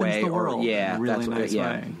in a way. The world in a really nice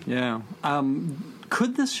way. Yeah.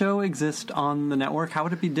 Could this show exist on the network? How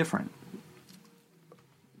would it be different?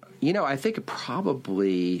 I think it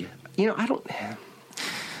probably, I don't,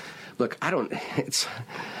 look, I don't,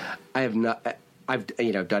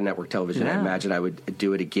 I've done network television. Yeah. I imagine I would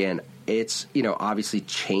do it again. It's, obviously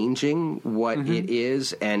changing what it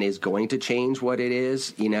is and is going to change what it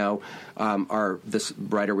is. This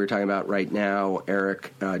writer we're talking about right now,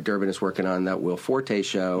 Eric Durbin, is working on that Will Forte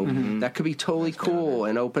show. That could be totally cool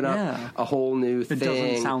and open up a whole new thing. It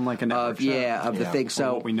doesn't sound like a network show. The thing.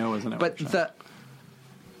 So what we know is a network show.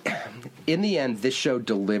 In the end, this show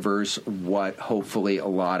delivers what hopefully a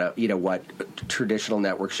lot of, what traditional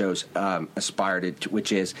network shows aspire to,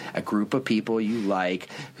 which is a group of people you like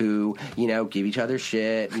who, give each other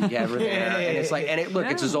shit and and it's like,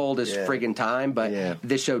 it's as old as friggin' time, but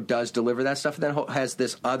this show does deliver that stuff and then has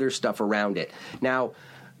this other stuff around it. Now,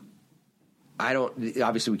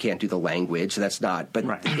 obviously we can't do the language, that's not, but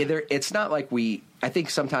it's not like I think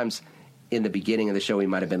sometimes in the beginning of the show, we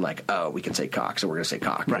might have been like, oh, we can say cock, so we're going to say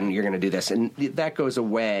cock, and you're going to do this. And that goes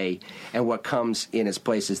away, and what comes in its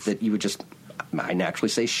place is that you would just, I naturally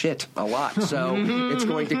say shit a lot, so it's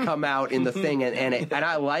going to come out in the thing, and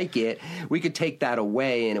I like it. We could take that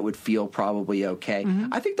away, and it would feel probably okay.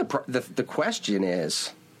 I think the question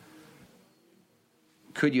is,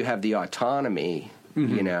 could you have the autonomy...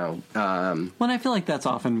 Well, and I feel like that's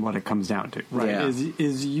often what it comes down to, right? Yeah.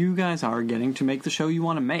 Is you guys are getting to make the show you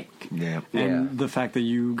want to make. And the fact that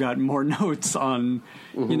you got more notes on,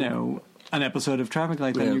 an episode of Traffic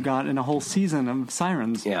Light than you got in a whole season of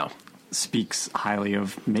Sirens. Speaks highly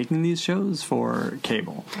of making these shows for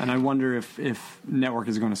cable. And I wonder if network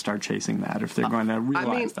is going to start chasing that, if they're going to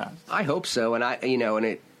realize that. I hope so. And and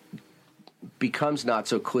it becomes not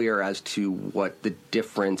so clear as to what the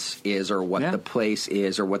difference is or what the place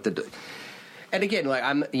is or what and again, like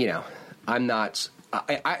I'm not,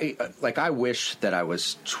 I wish that I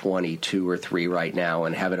was 22 or 3 right now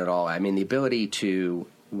and have it at all. I mean, the ability to,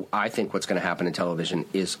 I think what's going to happen in television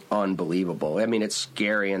is unbelievable. I mean, it's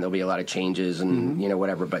scary and there'll be a lot of changes and,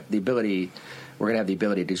 whatever, but we're going to have the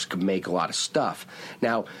ability to just make a lot of stuff.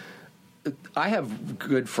 Now, I have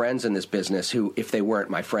good friends in this business who, if they weren't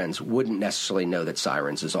my friends, wouldn't necessarily know that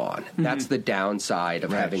Sirens is on. Mm-hmm. That's the downside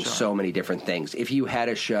of having so many different things. If you had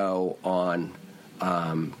a show on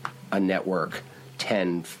a network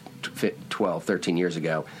 10, 12, 13 years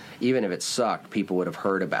ago, even if it sucked, people would have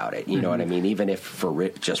heard about it. You know what I mean? Even if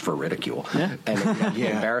just for ridicule. Yeah. And be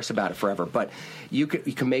embarrassed about it forever. But you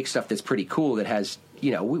can make stuff that's pretty cool that has,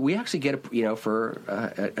 we actually get, for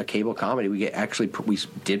a cable comedy, we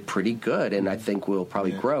did pretty good, and I think we'll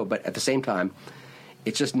probably grow. But at the same time,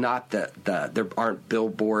 it's just not there aren't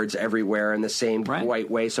billboards everywhere in the same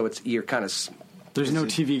white way, so you're kind of... There's no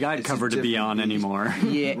TV Guide cover to be on anymore.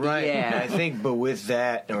 Yeah, right. Yeah, I think, but with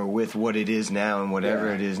that, or with what it is now, and whatever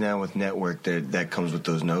it is now with network, that comes with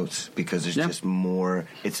those notes, because there's just more.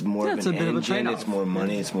 It's more of an engine. It's more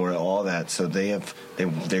money. It's more all that. So they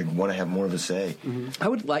want to have more of a say. I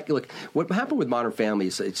would look. What happened with Modern Family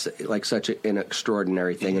is it's like such an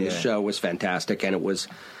extraordinary thing, and the show was fantastic, and it was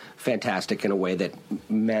fantastic in a way that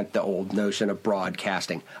meant the old notion of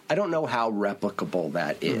broadcasting. I don't know how replicable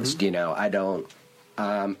that is. I don't.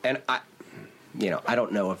 And I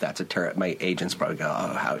don't know if that's a my agents probably go,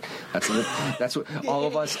 oh, how that's what all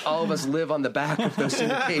of us live on the back of those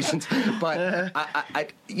syndications. But I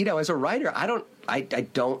as a writer, I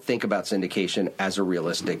don't think about syndication as a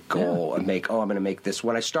realistic goal and I'm going to make this.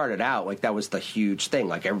 When I started out, like that was the huge thing.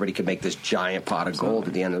 Like everybody could make this giant pot of gold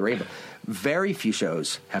at the end of the rainbow. Very few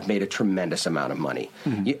shows have made a tremendous amount of money.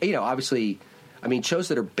 Obviously. I mean, shows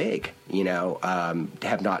that are big,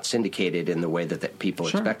 have not syndicated in the way that people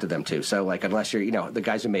expected them to. So, like, unless you're, the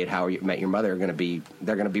guys who made How I Met Your Mother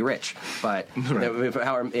they're going to be rich. But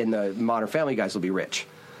in the Modern Family guys will be rich.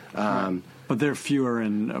 But they're fewer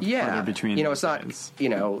and further between. It's not,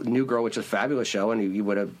 New Girl, which is a fabulous show, and you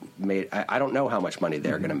would have made, I don't know how much money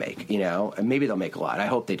they're going to make, and maybe they'll make a lot. I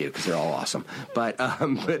hope they do, because they're all awesome. But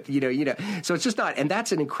so it's just not, and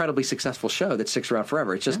that's an incredibly successful show that sticks around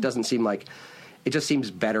forever. It just doesn't seem like, it just seems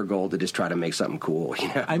better gold to just try to make something cool.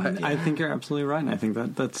 I think you're absolutely right, and I think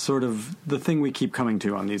that's sort of the thing we keep coming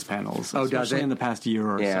to on these panels, especially in the past year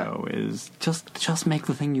or so, is just make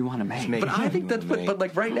the thing you want to make. But I think that's but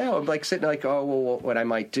like right now, I'm like sitting like, oh, well, what I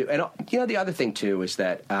might do. And the other thing too is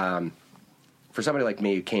that for somebody like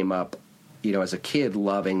me who came up, as a kid,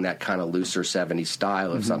 loving that kind of looser 70s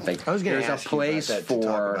style of something. I was going to ask you about that, to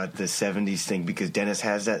talk about the 70s thing, because Dennis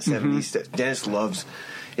has that 70s. Dennis loves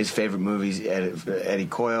his favorite movies, Eddie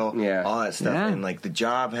Coyle, all that stuff, and like The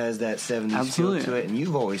Job has that 70s feel to it. And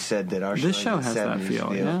you've always said that our show has that feel.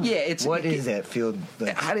 What is that feel?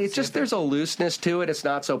 It's just there's a looseness to it. It's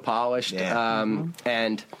not so polished, and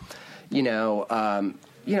I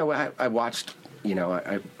watched.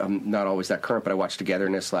 I'm not always that current, but I watched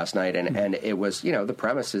Togetherness last night, and it was, the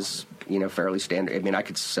premise is, fairly standard. I mean, I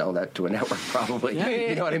could sell that to a network probably,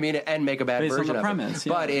 you know what I mean, and make a bad version of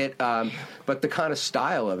it. But the kind of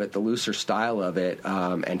style of it, the looser style of it,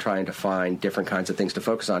 and trying to find different kinds of things to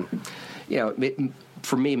focus on,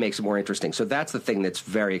 for me makes it more interesting. So that's the thing that's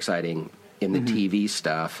very exciting in the TV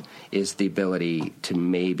stuff, is the ability to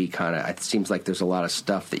maybe it seems like there's a lot of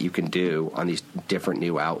stuff that you can do on these different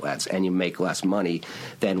new outlets, and you make less money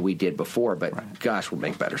than we did before, but gosh, we'll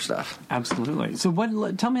make better stuff. Absolutely. So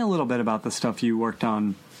tell me a little bit about the stuff you worked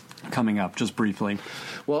on coming up, just briefly.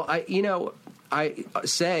 Well, I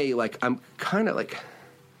say, like, I'm kind of like,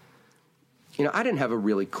 I didn't have a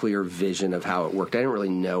really clear vision of how it worked. I didn't really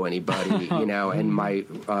know anybody, and my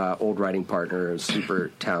old writing partner, a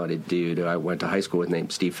super talented dude who I went to high school with,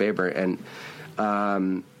 named Steve Faber, and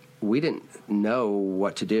we didn't know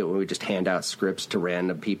what to do. We would just hand out scripts to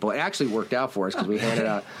random people. It actually worked out for us, because we handed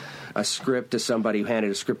out a script to somebody who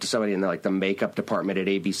handed a script to somebody in the makeup department at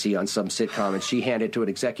ABC on some sitcom, and she handed it to an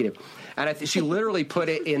executive. And she literally put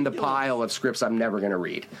it in the pile of scripts I'm never going to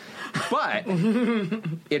read. But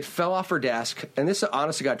it fell off her desk, and this is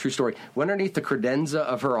honest to God true story, went underneath the credenza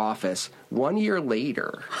of her office. A year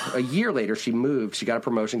later, she moved. She got a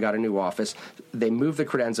promotion, got a new office. They moved the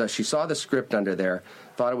credenza. She saw the script under there,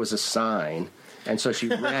 thought it was a sign, and so she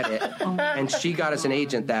read it, and she got us an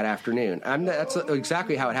agent that afternoon. That's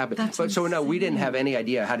exactly how it happened. So no, we didn't have any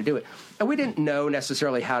idea how to do it. And we didn't know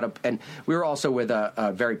necessarily how to, and we were also with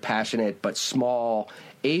a very passionate but small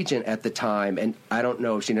agent at the time, and I don't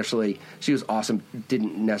know if she was awesome,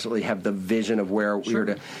 didn't necessarily have the vision of where we were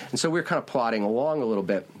to, and so we were kind of plodding along a little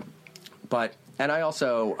bit. But and I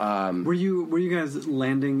also were you guys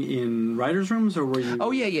landing in writers' rooms, or were you?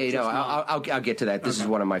 Oh yeah. I'll get to that. This is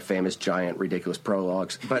one of my famous giant ridiculous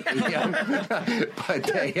prologues. But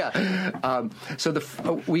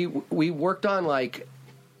so we worked on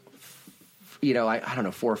I don't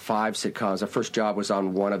know, 4 or 5 sitcoms. Our first job was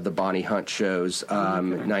on one of the Bonnie Hunt shows,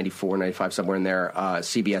 94, 95, somewhere in there.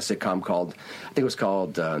 CBS sitcom called, I think it was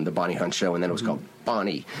called The Bonnie Hunt Show, and then it was called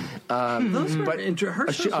Bonnie. Those were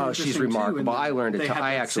her shows she's remarkable. I learned it.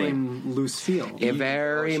 I actually same loose feel.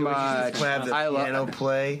 Very much. Have the piano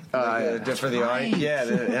play for the audience.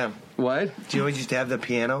 Yeah. What? Do you always used to have the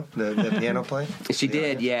piano, the piano play? She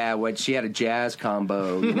did, yeah. When she had a jazz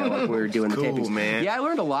combo, like we were doing the tapings. Man. Yeah, I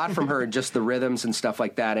learned a lot from her, just the rhythms and stuff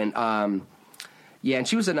like that. And and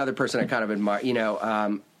she was another person I kind of admire.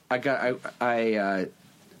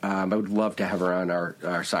 I would love to have her on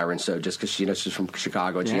our Sirens show just because she's from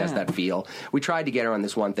Chicago and she has that feel. We tried to get her on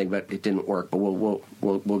this one thing, but it didn't work. But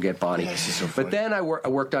we'll get Bonnie. Yeah, she's so funny. But then I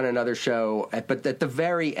worked on another show, but at the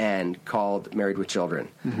very end, called Married with Children,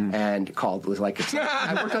 and I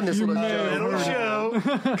worked on this little show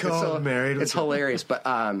called Married with It's hilarious, but.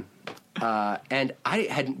 And I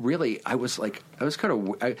hadn't really. I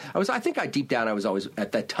think deep down I was always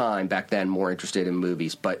at that time back then more interested in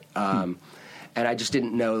movies, but. And I just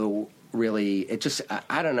didn't know really. It just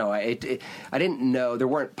I don't know. I didn't know there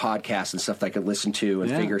weren't podcasts and stuff that I could listen to and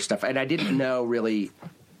figure stuff. And I didn't know really.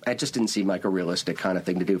 It just didn't seem like a realistic kind of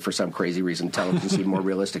thing to do for some crazy reason. Television seemed more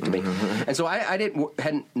realistic to me, and so I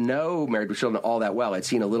hadn't know Married with Children all that well. I'd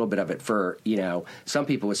seen a little bit of it for some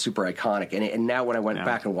people was super iconic, and now when I went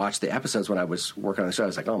back and watched the episodes when I was working on the show, I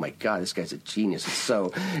was like, oh my god, this guy's a genius.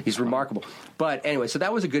 He's remarkable. But anyway, so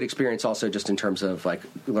that was a good experience also, just in terms of like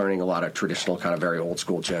learning a lot of traditional kind of very old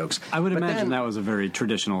school jokes. I would imagine that was a very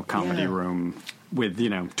traditional comedy room. With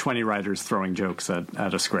 20 writers throwing jokes at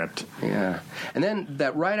a script. Yeah, and then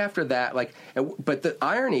that right after that, but the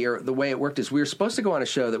irony or the way it worked is we were supposed to go on a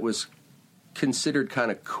show that was considered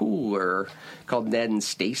kind of cooler, called Ned and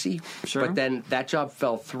Stacy. Sure. But then that job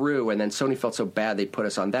fell through, and then Sony felt so bad they put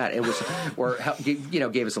us on that. It was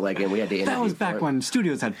gave us a leg in. We had to interview. That was back when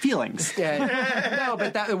studios had feelings. Yeah, no,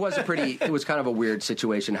 but it was kind of a weird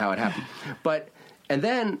situation how it happened. And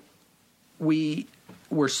then we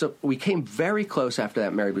came very close after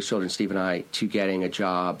that, Married with Children, Steve and I, to getting a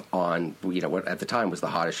job on, what at the time was the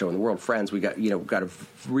hottest show in the world, Friends. We got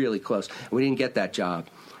really close. We didn't get that job.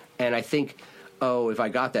 And I think, if I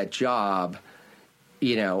got that job,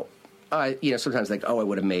 sometimes I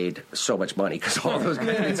would have made so much money because all those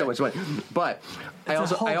guys made so much money. But I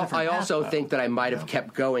also think that I might have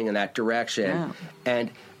kept going in that direction. Yeah.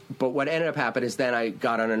 But what ended up happening is then I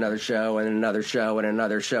got on another show and another show and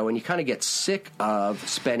another show, and you kind of get sick of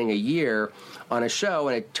spending a year on a show,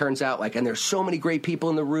 and it turns out and there's so many great people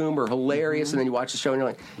in the room or hilarious, and then you watch the show and you're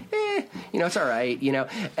like, it's all right,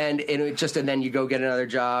 and then you go get another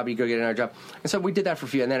job, and so we did that for a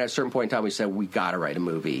few, and then at a certain point in time we said we got to write a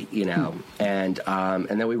movie, and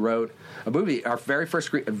then we wrote a movie. Our very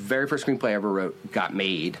first screenplay I ever wrote got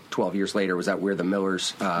made 12 years later. Was that We're the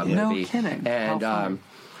Millers movie? No kidding. And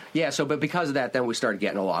but because of that, then we started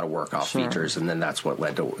getting a lot of work off features, and then that's what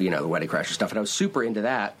led to the Wedding Crashers stuff. And I was super into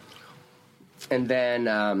that. And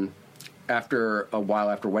then after a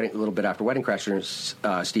little bit after Wedding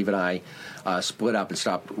Crashers, Steve and I split up and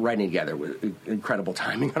stopped writing together with incredible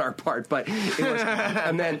timing on our part. But it was,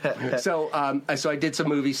 and then so I did some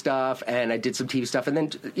movie stuff and I did some TV stuff, and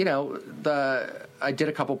then I did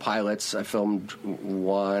a couple pilots. I filmed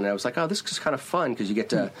one. I was like, oh, this is kind of fun because you get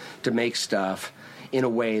to make stuff in a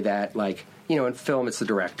way that, in film, it's the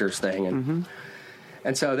director's thing.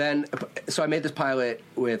 And so I made this pilot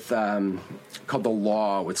with called The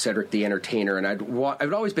Law with Cedric the Entertainer, and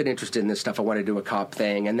I've always been interested in this stuff. I wanted to do a cop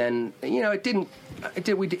thing, and then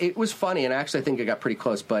it was funny, and actually I think it got pretty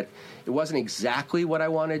close, but it wasn't exactly what I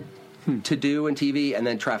wanted to do in TV. And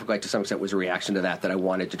then Traffic Light, to some extent, was a reaction to that I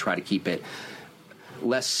wanted to try to keep it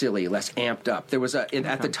less silly, less amped up. There was at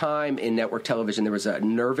the time in network television, there was a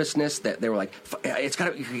nervousness that they were like,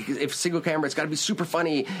 if single camera, it's got to be super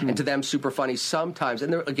funny, and to them, super funny sometimes.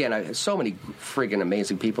 And there, again, I have so many friggin'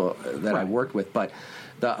 amazing people that I worked with, but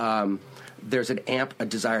there's a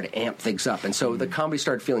desire to amp things up, and so the comedy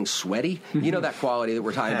started feeling sweaty. That quality that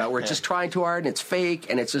we're talking about, where it's just trying too hard and it's fake,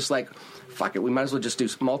 and it's just like, fuck it, we might as well just do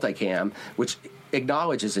multicam, which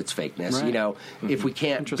acknowledges its fakeness. Right. If we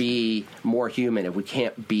can't be more human,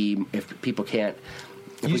 if people can't.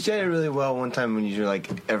 You said it really well one time when you're like,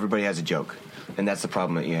 everybody has a joke, and that's the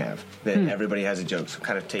problem that you have. That everybody has a joke, so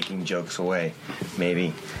kind of taking jokes away,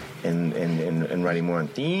 maybe. And writing more on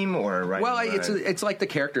theme or writing. Well, it's like the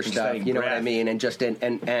character stuff, you know what I mean, and just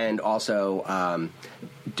and also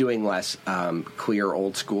doing less clear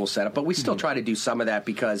old school setup, but we still try to do some of that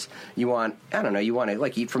because you want to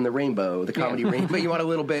like Eat from the Rainbow, the comedy rainbow. You want a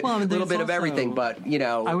little bit, of everything. But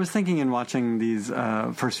I was thinking in watching these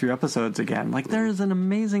first few episodes again, like there's an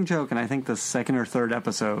amazing joke, and I think the second or third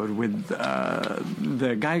episode with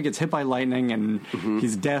the guy who gets hit by lightning and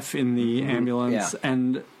he's deaf in the ambulance,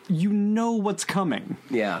 and you know what's coming.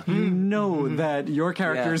 Yeah. You know that your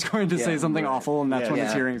character is going to say something awful, and that's when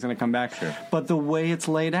his hearing is going to come back. Sure. But the way it's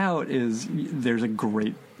laid out is there's a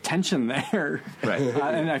great tension there. Right.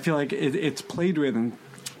 And I feel like it's played with in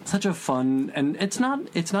such a fun, and it's not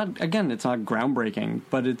groundbreaking,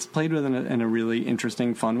 but it's played with in a really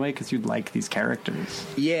interesting, fun way because you like these characters.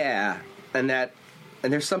 Yeah. And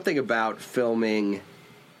there's something about filming.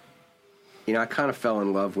 I kind of fell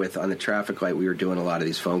in love with, on the traffic light, we were doing a lot of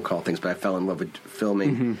these phone call things, but I fell in love with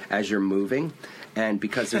filming as you're moving. And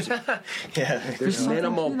because there's there's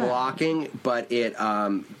minimal blocking, but it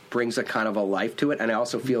brings a kind of a life to it. And I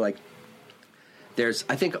also feel like there's,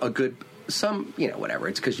 I think, whatever,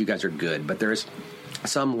 it's because you guys are good, but there's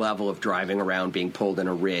some level of driving around being pulled in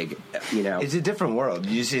a rig, It's a different world.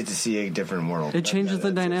 You just get to see a different world. It changes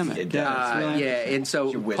the dynamic. It does. And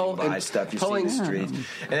so you're whipping by stuff, you're seeing the streets.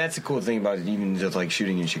 And that's the cool thing about it, even just like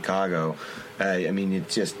shooting in Chicago.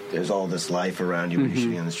 It's just, there's all this life around you when you're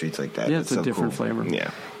shooting on the streets like that. Yeah, it's a different flavor. Yeah.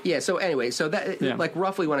 Yeah, so anyway, like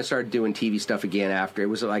roughly when I started doing TV stuff again after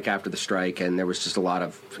the strike, and there was just a lot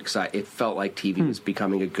of it felt like TV was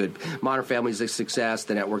becoming a good, Modern Family's a success,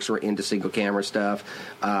 the networks were into single camera stuff,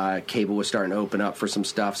 cable was starting to open up for some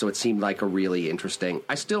stuff, so it seemed like a really interesting,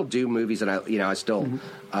 I still do movies, and I still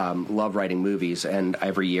love writing movies, and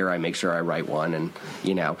every year I make sure I write one, and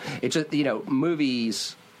it's just,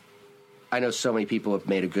 movies, I know so many people have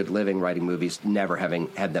made a good living writing movies, never having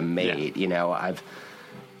had them made, I've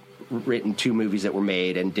written 2 movies that were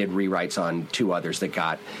made and did rewrites on 2 others that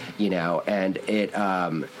got, and it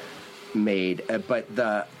made, but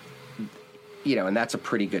and that's a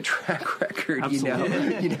pretty good track record,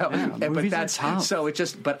 but that's tough. So it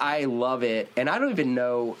just, but I love it, and I don't even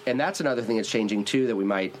know, and that's another thing that's changing too, that we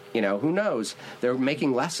might, who knows, they're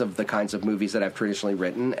making less of the kinds of movies that I've traditionally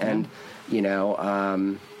written, and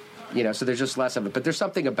so there's just less of it, but there's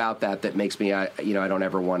something about that makes me, I don't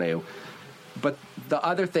ever want to. But the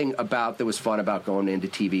other thing that was fun about going into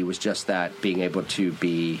TV was just that being able to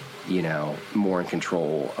be, more in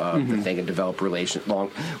control of the thing and develop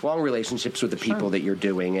long relationships with the people that you're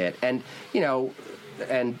doing it. And,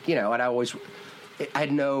 and I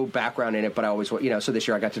had no background in it, but I always, so this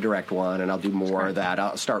year I got to direct one, and I'll do more of that.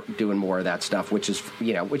 I'll start doing more of that stuff, which is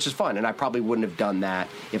fun. And I probably wouldn't have done that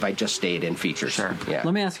if I just stayed in features. Sure. Yeah.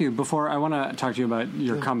 Let me ask you, I want to talk to you about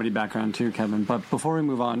your comedy background too, Kevin, but before we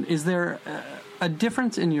move on, is there a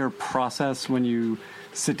difference in your process when you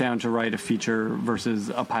sit down to write a feature versus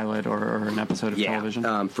a pilot or an episode of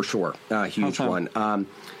television? For sure. Huge one.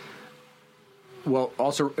 Well,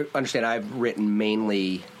 also understand I've written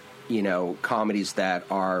mainly comedies that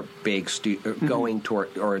are big, going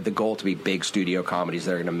toward, or the goal to be big studio comedies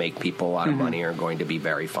that are going to make people a lot of money or are going to be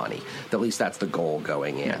very funny. At least that's the goal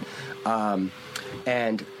going in.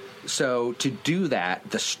 And so to do that,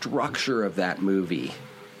 the structure of that movie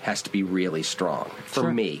has to be really strong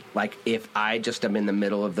for me. Like if I just am in the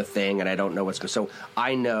middle of the thing and I don't know what's going, so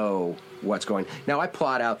I know what's going. Now I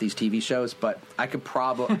plot out these TV shows, but I could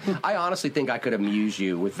probably, I honestly think I could amuse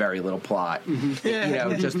you with very little plot.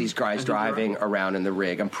 Just these guys driving around in the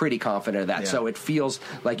rig. I'm pretty confident of that. Yeah. So it feels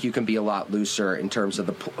like you can be a lot looser in terms of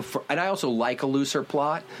and I also like a looser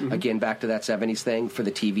plot. Again, back to that 70s thing for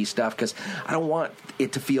the TV stuff, because I don't want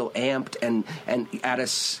it to feel amped and at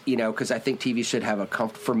us, because I think TV should have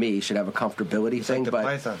should have a comfortability thing.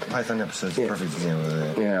 Like the Python episode's a perfect example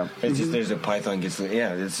of that. Yeah. It's just, there's a Python it's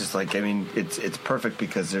just like, it's perfect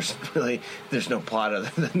because there's no plot other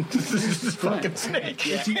than this fucking snake.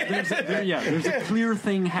 There's a clear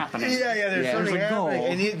thing happening. There's a goal.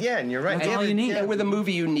 And you're right. That's all you need. And with a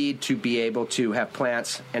movie, you need to be able to have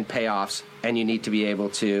plants and payoffs, and you need to be able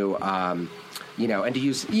to, and to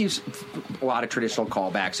use a lot of traditional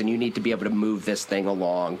callbacks, and you need to be able to move this thing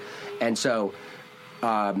along. And so,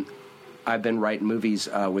 I've been writing movies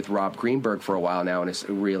with Rob Greenberg for a while now, and he's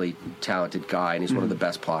a really talented guy, and he's one of the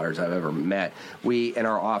best plotters I've ever met. In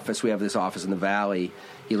our office, we have this office in the Valley.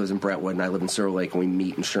 He lives in Brentwood, and I live in Silver Lake, and we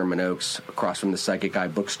meet in Sherman Oaks across from the Psychic Eye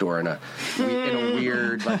bookstore in a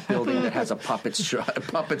weird building that has a puppet school.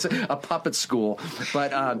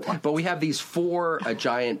 But we have these 4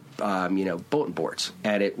 giant bulletin boards,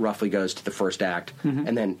 and it roughly goes to the first act,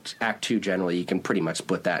 and then Act 2 generally you can pretty much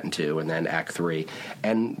split that in 2, and then Act 3,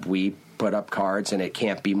 and we put up cards, and it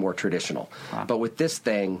can't be more traditional. Wow. But with this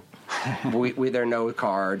thing, there are no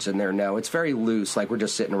cards and it's very loose. Like we're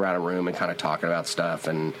just sitting around a room and kind of talking about stuff,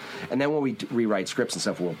 and then when we rewrite scripts and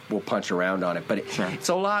stuff, we'll punch around on it. But it's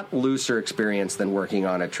a lot looser experience than working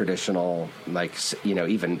on a traditional, like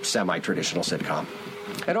even semi-traditional sitcom.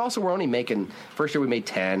 And also, we're only making first year we made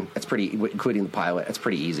 10. That's pretty, including the pilot. That's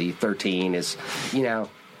pretty easy. 13 is,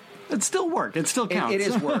 It's still work. It still counts. It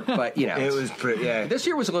is work, but it was pretty. Yeah, this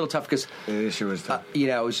year was a little tough because this year was tough.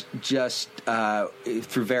 It was just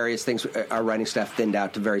through various things. Our writing staff thinned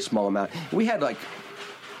out to a very small amount. We had like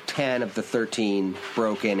 10 of the 13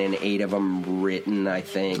 broken and 8 of them written. I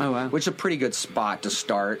think, which is a pretty good spot to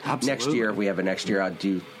start. Absolutely. Next year, if we have a next year,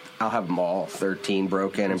 I'll have them all 13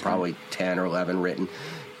 broken and probably 10 or 11 written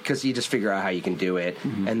because you just figure out how you can do it,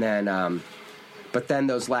 and then. But then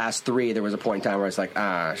those last 3, there was a point in time where I was like,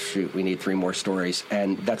 shoot, we need 3 more stories.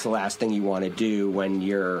 And that's the last thing you want to do when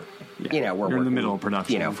you're, we're you're in the middle of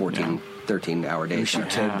production. 14, 13-hour days. We shoot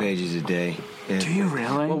 10 pages a day. Yeah. Do you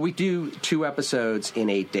really? Well, we do 2 episodes in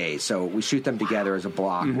 8 days. So we shoot them together as a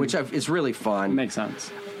block, which is really fun. Makes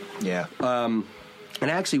sense. Yeah. And I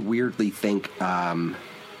actually weirdly think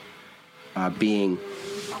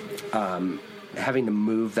having to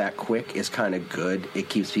move that quick is kind of good. It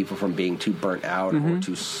keeps people from being too burnt out or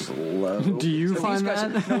too slow. Do you find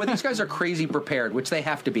that? No, these guys are crazy prepared, which they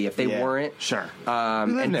have to be. If they weren't, sure. We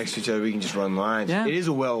live next to each other. We can just run lines. Yeah. It is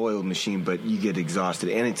a well-oiled machine, but you get exhausted,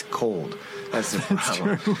 and it's cold. That's the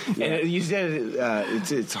problem. And you said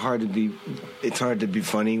it's hard to be. It's hard to be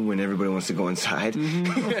funny when everybody wants to go inside.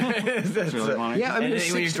 That's really funny. Yeah, I mean,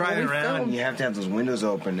 when you're driving around, you have to have those windows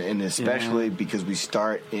open, and especially because we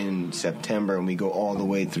start in September and we go all the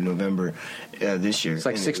way through November this year. It's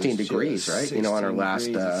like 16 degrees, right? On our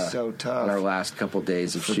last so tough. on our last couple of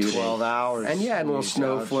days of shooting, 12 hours, and little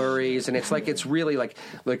snow flurries, and it's really like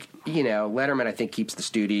Letterman, I think, keeps the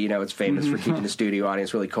studio. It's famous for keeping the studio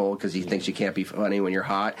audience really cold because he thinks you can't be funny when you're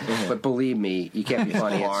hot. But believe me, you can't be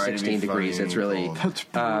funny at 16 degrees. It's really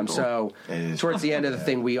so. Towards the end of the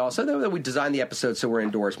thing, we also we designed the episode so we're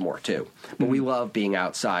indoors more too. But we love being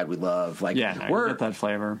outside. We love I get that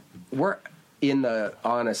flavor. We're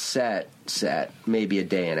on a set maybe a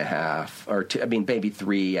day and a half or 2, maybe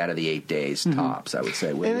 3 out of the 8 days tops, I would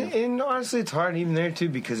say. And honestly, it's hard even there too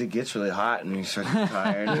because it gets really hot and you start to get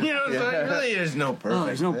tired. So it really is no perfect.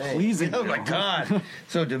 There's no thing. pleasing. Oh my God,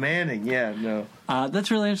 so demanding. Yeah, no.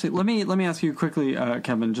 That's really interesting. Let me ask you quickly,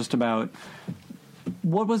 Kevin, just about.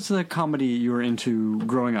 What was the comedy you were into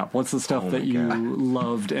growing up? What's the stuff that you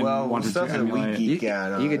loved and wanted to emulate? You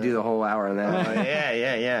could do the whole hour on that.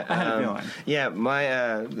 Yeah. I had a feeling. Yeah,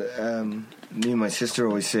 me and my sister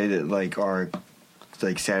always say that our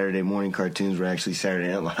Saturday morning cartoons were actually Saturday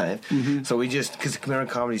Night Live. So we just because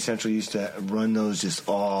Comedy Central used to run those just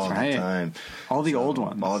all the time, all the old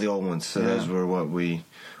ones. So those were what we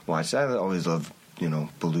watched. I always loved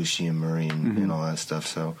Belushi and Murray and all that stuff.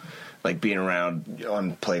 So. Like being around on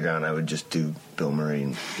the playground, I would just do Bill Murray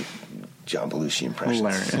and John Belushi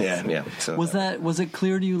impressions. Hilarious. Yeah. So was it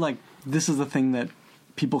clear to you this is the thing that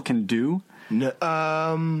people can do? No.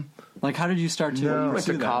 How did you start to? You went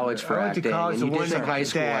to college for acting. And you did some high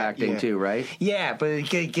school acting too, right? Yeah, but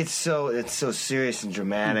it gets so serious and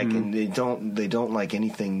dramatic, and they don't like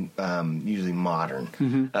anything usually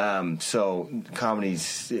modern. So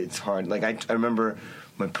comedies, it's hard. I remember.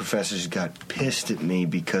 My professors got pissed at me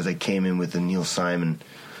because I came in with a Neil Simon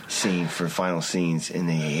scene for final scenes, and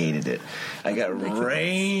they hated it. I got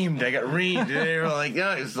reamed. They were like,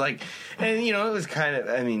 it's like, and it was kind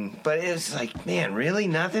of, but it was like, man, really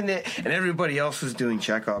nothing. And everybody else was doing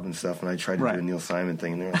Chekhov and stuff, and I tried to do a Neil Simon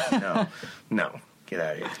thing, and they were like, no. Get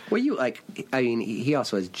out of here. Well, he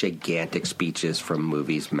also has gigantic speeches from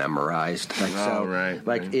movies memorized.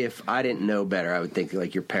 If I didn't know better, I would think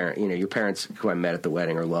your parents who I met at the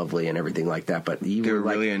wedding are lovely and everything like that. But they're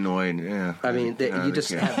really annoyed. Yeah. You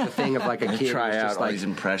just have the thing of a kid try out all these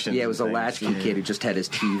impressions. Yeah, it was a latchkey kid who just had his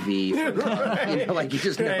TV. You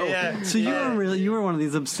just know. Yeah. So you were one of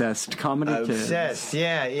these obsessed comedy kids. Obsessed.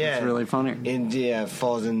 Yeah. It's really funny. And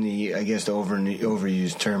falls in the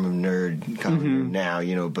overused term of nerd comedy. Now,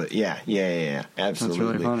 but yeah, absolutely. That's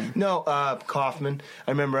really funny. No, Kaufman.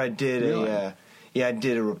 I remember I did a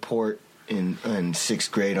report in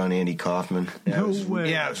 6th grade on Andy Kaufman. No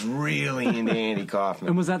way. Yeah, I was really into Andy Kaufman.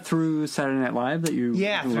 And was that through Saturday Night Live that you?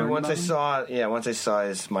 Yeah, once I saw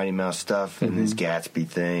his Mighty Mouse stuff and his Gatsby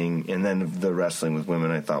thing, and then the wrestling with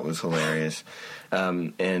women, I thought was hilarious.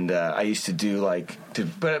 And I used to do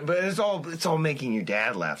but it's all making your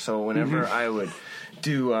dad laugh. So whenever I would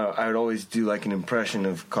always do an impression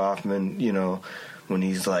of Kaufman, when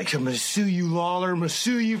he's like, "I'm gonna sue you, Lawler. I'm gonna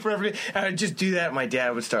sue you for everything." And I'd just do that. And my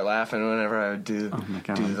dad would start laughing whenever I would do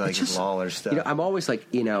like his Lawler stuff. I'm always like,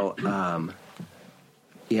 I'm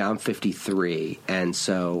 53, and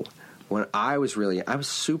so when I was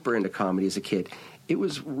super into comedy as a kid. It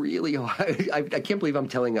was really hard. I can't believe I'm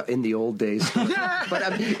telling in the old days,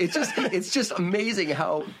 but it's just amazing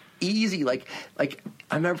how easy. Like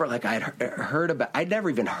I remember, like I'd never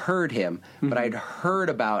even heard him, but I'd heard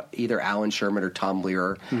about either Alan Sherman or Tom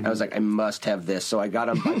Lehrer. And I was like, I must have this. So I got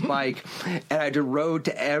on my bike and I rode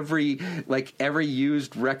to every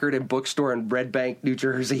used record and bookstore in Red Bank, New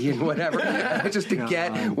Jersey, and whatever, just to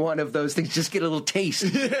get one of those things, just get a little taste,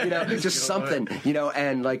 just something,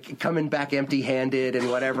 and like coming back empty-handed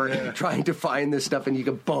and whatever, trying to find this stuff, and you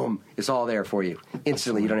go, boom, it's all there for you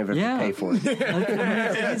instantly. You don't even have to pay for it.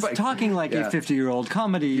 He's talking like a 50-year-old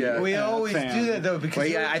comedy. We always do that though,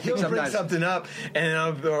 because I think he'll bring sometimes something up, and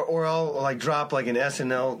I'll like drop like an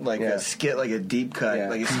SNL a skit, like a deep cut,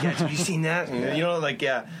 like a sketch. Have you seen that?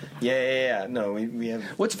 No, we have.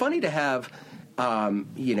 What's funny to have,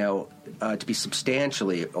 to be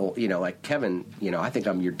substantially old, like Kevin. I think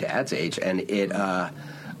I'm your dad's age, and it.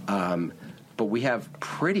 But we have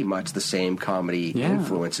pretty much the same comedy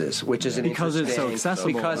influences, which is because it's so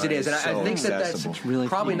accessible. Because it is, and I think that's really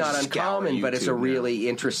probably not uncommon, but it's a really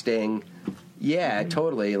interesting. Yeah,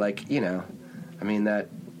 totally. Like that.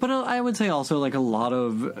 But I would say also, like, a lot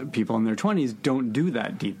of people in their 20s don't do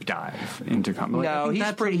that deep dive into comedy. No,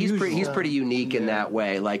 he's pretty unique in that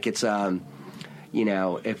way. Like it's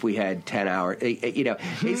if we had 10 hours,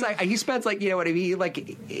 he's like, he spends like, what I mean?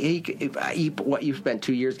 Like what you spent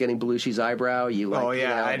 2 years getting Belushi's eyebrow.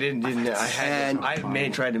 I didn't. I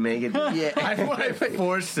tried to make it. Yeah, I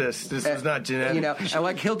forced this. This was not genetic. And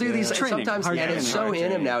like he'll do these sometimes, and it's so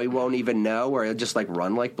in him now he won't even know, or he'll just like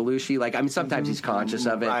run like Belushi. Like sometimes he's conscious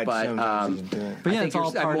of it, but it's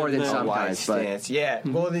all part more of than the sometimes. Stance. Yeah.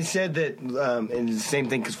 Well, they said that, and the same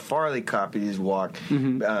thing because Farley copied his walk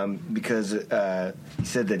because. He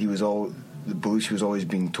said that Belushi was always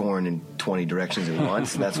being torn in 20 directions at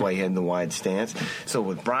once, and that's why he had the wide stance. So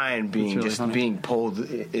with Brian being being pulled,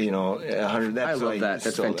 100. I love that.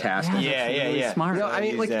 That's fantastic. Yeah. Smart. I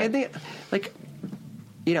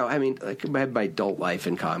mean, I had my adult life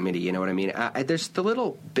in comedy. You know what I mean? There's the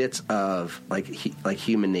little bits of like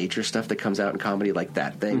human nature stuff that comes out in comedy, like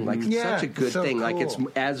that thing. Like it's such a good thing. Cool. Like it's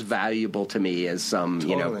as valuable to me as some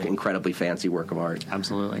incredibly fancy work of art.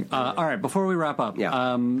 Absolutely. All right. Before we wrap up,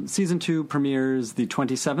 season 2 premieres the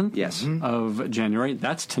 27th of January.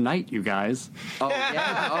 That's tonight, you guys. Oh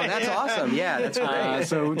yeah. Oh, that's awesome. Yeah, that's great.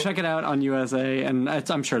 So check it out on USA, and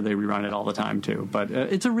I'm sure they rerun it all the time too. But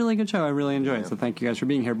it's a really good show. I really enjoy it. So thank you guys for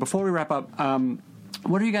being here. Before we wrap up,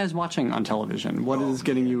 what are you guys watching on television? What is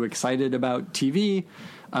getting you excited about TV,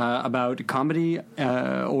 about comedy,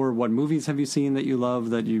 or what movies have you seen that you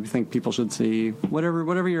love that you think people should see?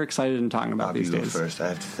 Whatever you're excited in talking about these days. First, I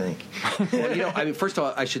have to think. Well, first of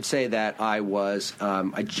all, I should say that I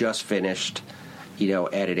just finished.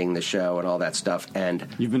 Editing the show and all that stuff, and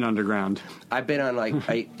you've been underground. I've been on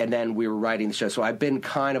and then we were writing the show, so I've been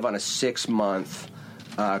kind of on a 6-month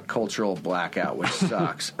cultural blackout, which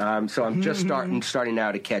sucks. So I'm just starting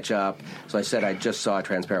now to catch up. So I said I just saw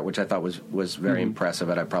Transparent, which I thought was very impressive,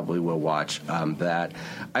 and I probably will watch that.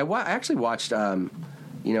 I actually watched. A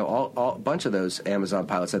bunch of those Amazon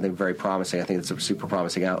pilots I think very promising. I think it's a super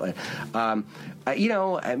promising outlet. Like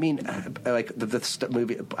the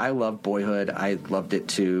movie, I love Boyhood. I loved it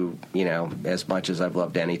too, as much as I've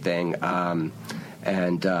loved anything. Like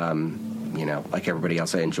everybody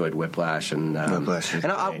else, I enjoyed Whiplash. And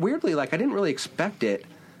weirdly, I didn't really expect it,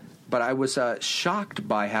 but I was shocked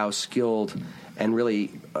by how skilled and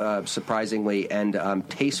really surprisingly and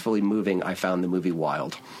tastefully moving I found the movie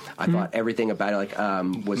Wild. I thought everything about it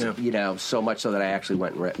was so much so that I actually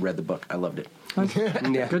went and read the book. I loved it.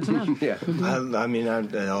 Yeah. Good to know. Yeah.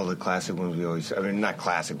 All the classic ones we always. not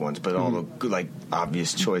classic ones, but all the good,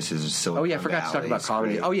 obvious choices. Of Silicon I forgot to talk about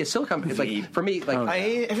comedy. Great. Oh yeah, Silicon. It's for me,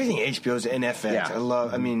 everything HBO's and FX. Yeah. I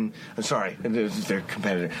love. I'm sorry, they're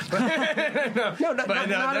competitor. not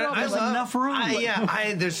at all. There's enough room.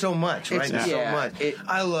 There's so much, right? There's so much.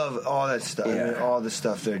 I love all that stuff. Yeah. All the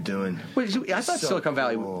stuff they're doing. I thought Silicon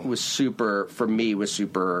Valley was super. For me, was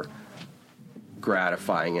super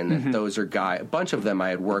gratifying, and those are a bunch of them I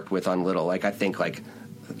had worked with on little, I think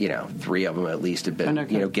 3 of them at least have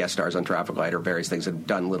been guest stars on Traffic Light or various things, and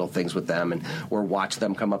done little things with them, and or watch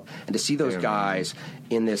them come up, and to see those guys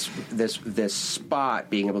in this spot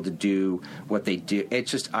being able to do what they do,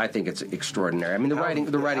 I think it's extraordinary. I mean, the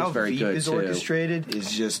writing's very good is too. Orchestrated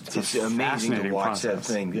is just it's amazing to watch that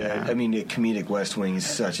thing. Yeah. I mean, the comedic West Wing is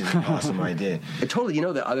such an awesome idea. And totally,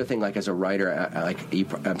 the other thing, like as a writer,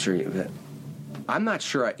 I'm sure I'm not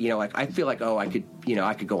sure. I feel like I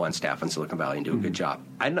could go on staff in Silicon Valley and do a good job.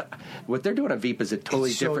 What they're doing on Veep is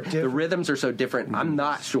totally different. The rhythms are so different. Mm-hmm. I'm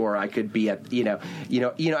not sure I could be at I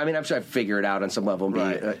mean, I'm sure I'd figure it out on some level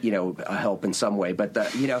and be a help in some way. But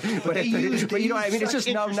but I mean, it's just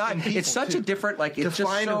it's such a different it's to just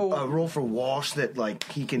find so a role for Walsh that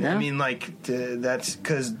he can. Yeah. I mean, that's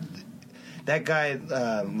because. That guy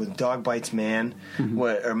with Dog Bites Man,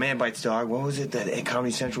 or Man Bites Dog, what was it? That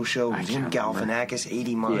Comedy Central show? It was in Galifianakis,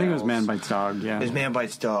 80 Miles. I think it was Man Bites Dog, yeah. It was Man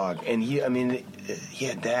Bites Dog. And he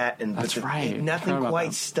had that. And that's right. Nothing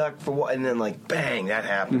quite stuck for what, and then bang, that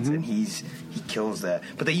happens. And he kills that.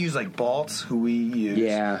 But they use Baltz, who we use.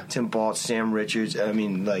 Yeah. Tim Baltz, Sam Richards. I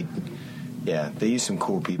mean, they use some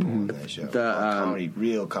cool people on that show.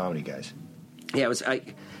 Real comedy guys. Yeah, it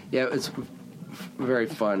was very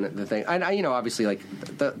fun, the thing. And obviously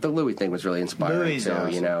the Louis thing was really inspiring. Louis too,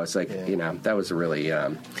 awesome. It's that was a really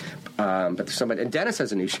but there's somebody, and Dennis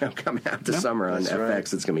has a new show coming out this summer on FX.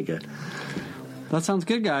 Right. It's gonna be good. That sounds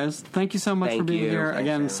good, guys. Thank you so much for being here.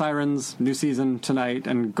 Again, Sirens, new season tonight,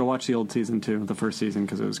 and go watch the old season too, the first season,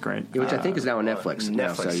 because it was great. Which I think is now on Netflix.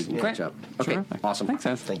 Now, so you can catch up. Okay, awesome. Thanks,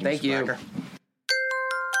 guys. Thank you.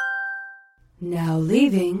 Now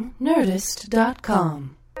leaving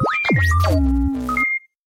Nerdist.com.